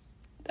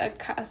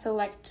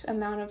select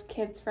amount of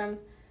kids from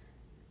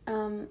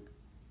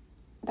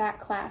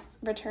that class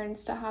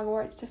returns to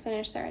Hogwarts to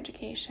finish their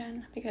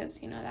education, because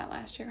that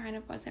last year kind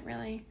of wasn't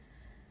really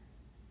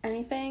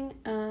anything,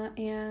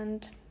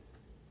 and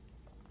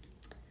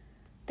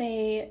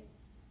they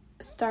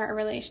start a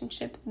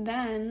relationship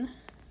then,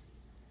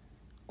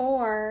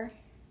 or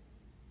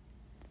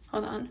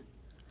hold on,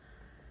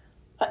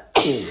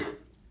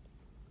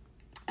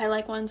 I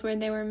like ones where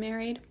they were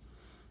married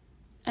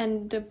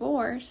and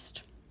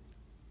divorced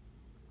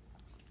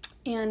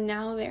and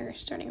now they're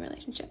starting a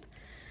relationship.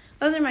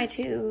 Those are my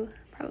two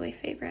probably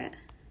favorite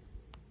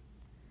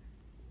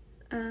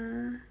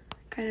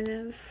kind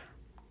of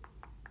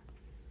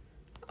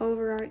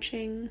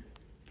overarching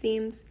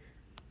themes.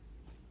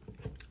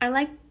 I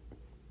like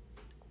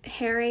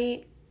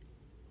Harry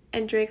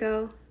and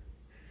Draco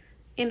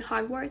in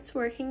Hogwarts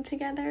working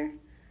together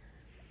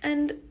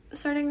and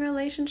starting a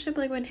relationship,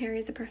 when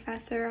Harry's a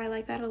professor. I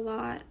like that a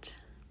lot.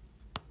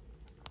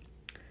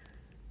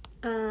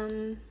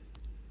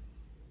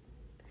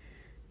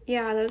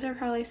 Yeah, those are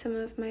probably some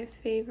of my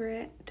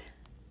favorite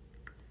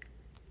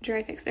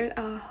Drarry fics. There's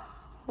a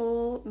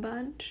whole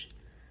bunch,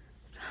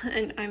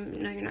 and I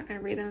know you're not going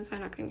to read them, so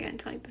I'm not going to get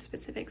into the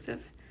specifics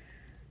of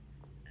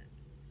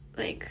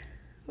like,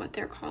 what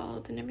they're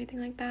called and everything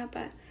like that,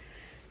 but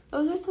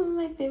those are some of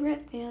my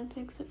favorite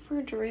fanfics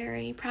for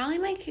Drarry. Probably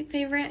my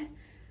favorite,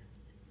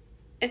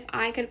 if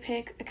I could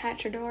pick a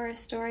Cachadora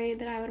story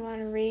that I would want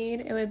to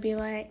read, it would be,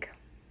 like,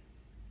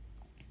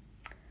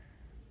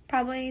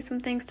 probably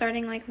something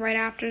starting, like, right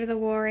after the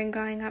war and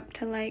going up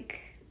to,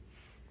 like,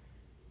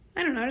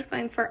 I don't know, just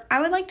going for,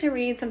 I would like to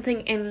read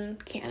something in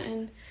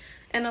canon,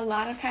 and a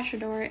lot of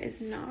Cachadora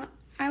is not,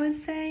 I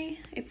would say.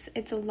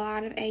 It's a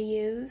lot of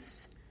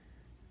AUs.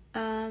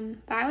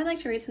 But I would like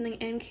to read something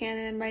in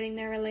canon, writing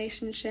their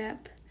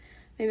relationship,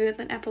 maybe with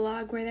an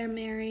epilogue where they're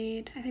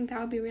married. I think that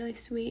would be really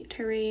sweet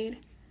to read.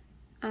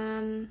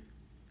 I'm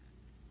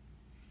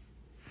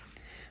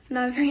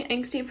not a very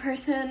angsty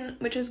person,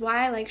 which is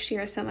why I like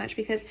Shira so much,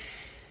 because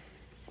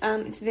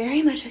it's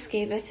very much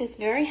escapist. It's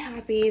very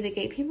happy. The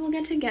gay people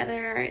get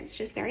together. It's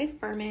just very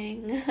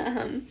affirming.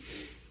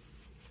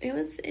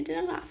 It did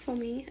a lot for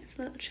me as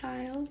a little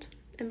child.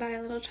 And by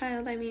a little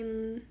child, I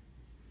mean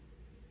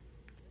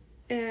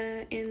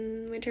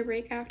in winter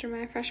break after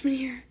my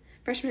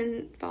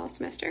freshman fall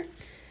semester.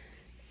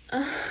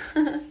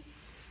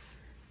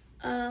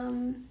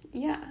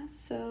 Yeah,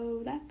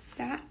 so that's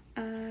that.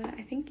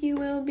 I think you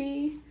will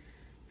be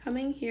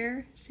coming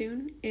here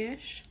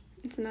soon-ish.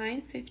 It's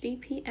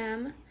 9:50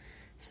 p.m.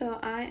 So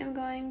I am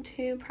going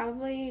to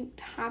probably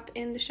hop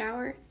in the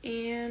shower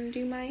and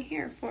do my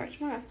hair for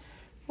tomorrow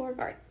for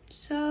Bart.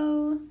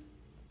 So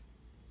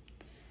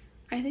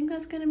I think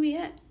that's going to be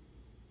it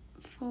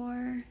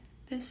for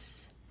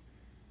this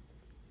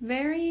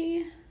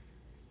very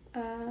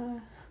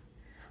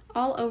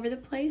all over the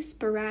place,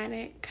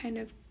 sporadic, kind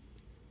of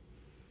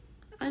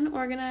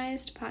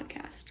unorganized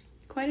podcast.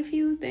 Quite a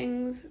few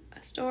things,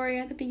 a story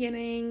at the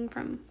beginning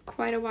from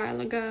quite a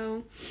while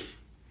ago,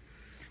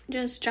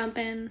 just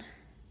jumping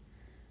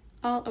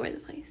all over the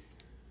place,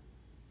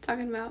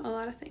 talking about a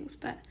lot of things,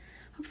 but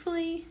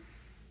hopefully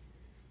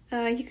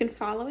you can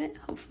follow it.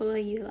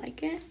 Hopefully you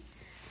like it.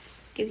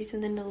 Gives you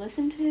something to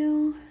listen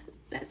to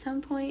at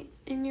some point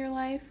in your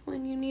life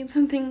when you need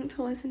something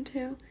to listen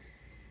to.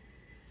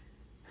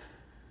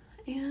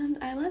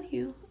 And I love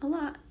you a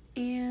lot,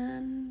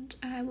 and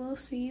I will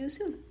see you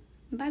soon.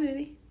 Bye,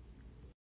 baby.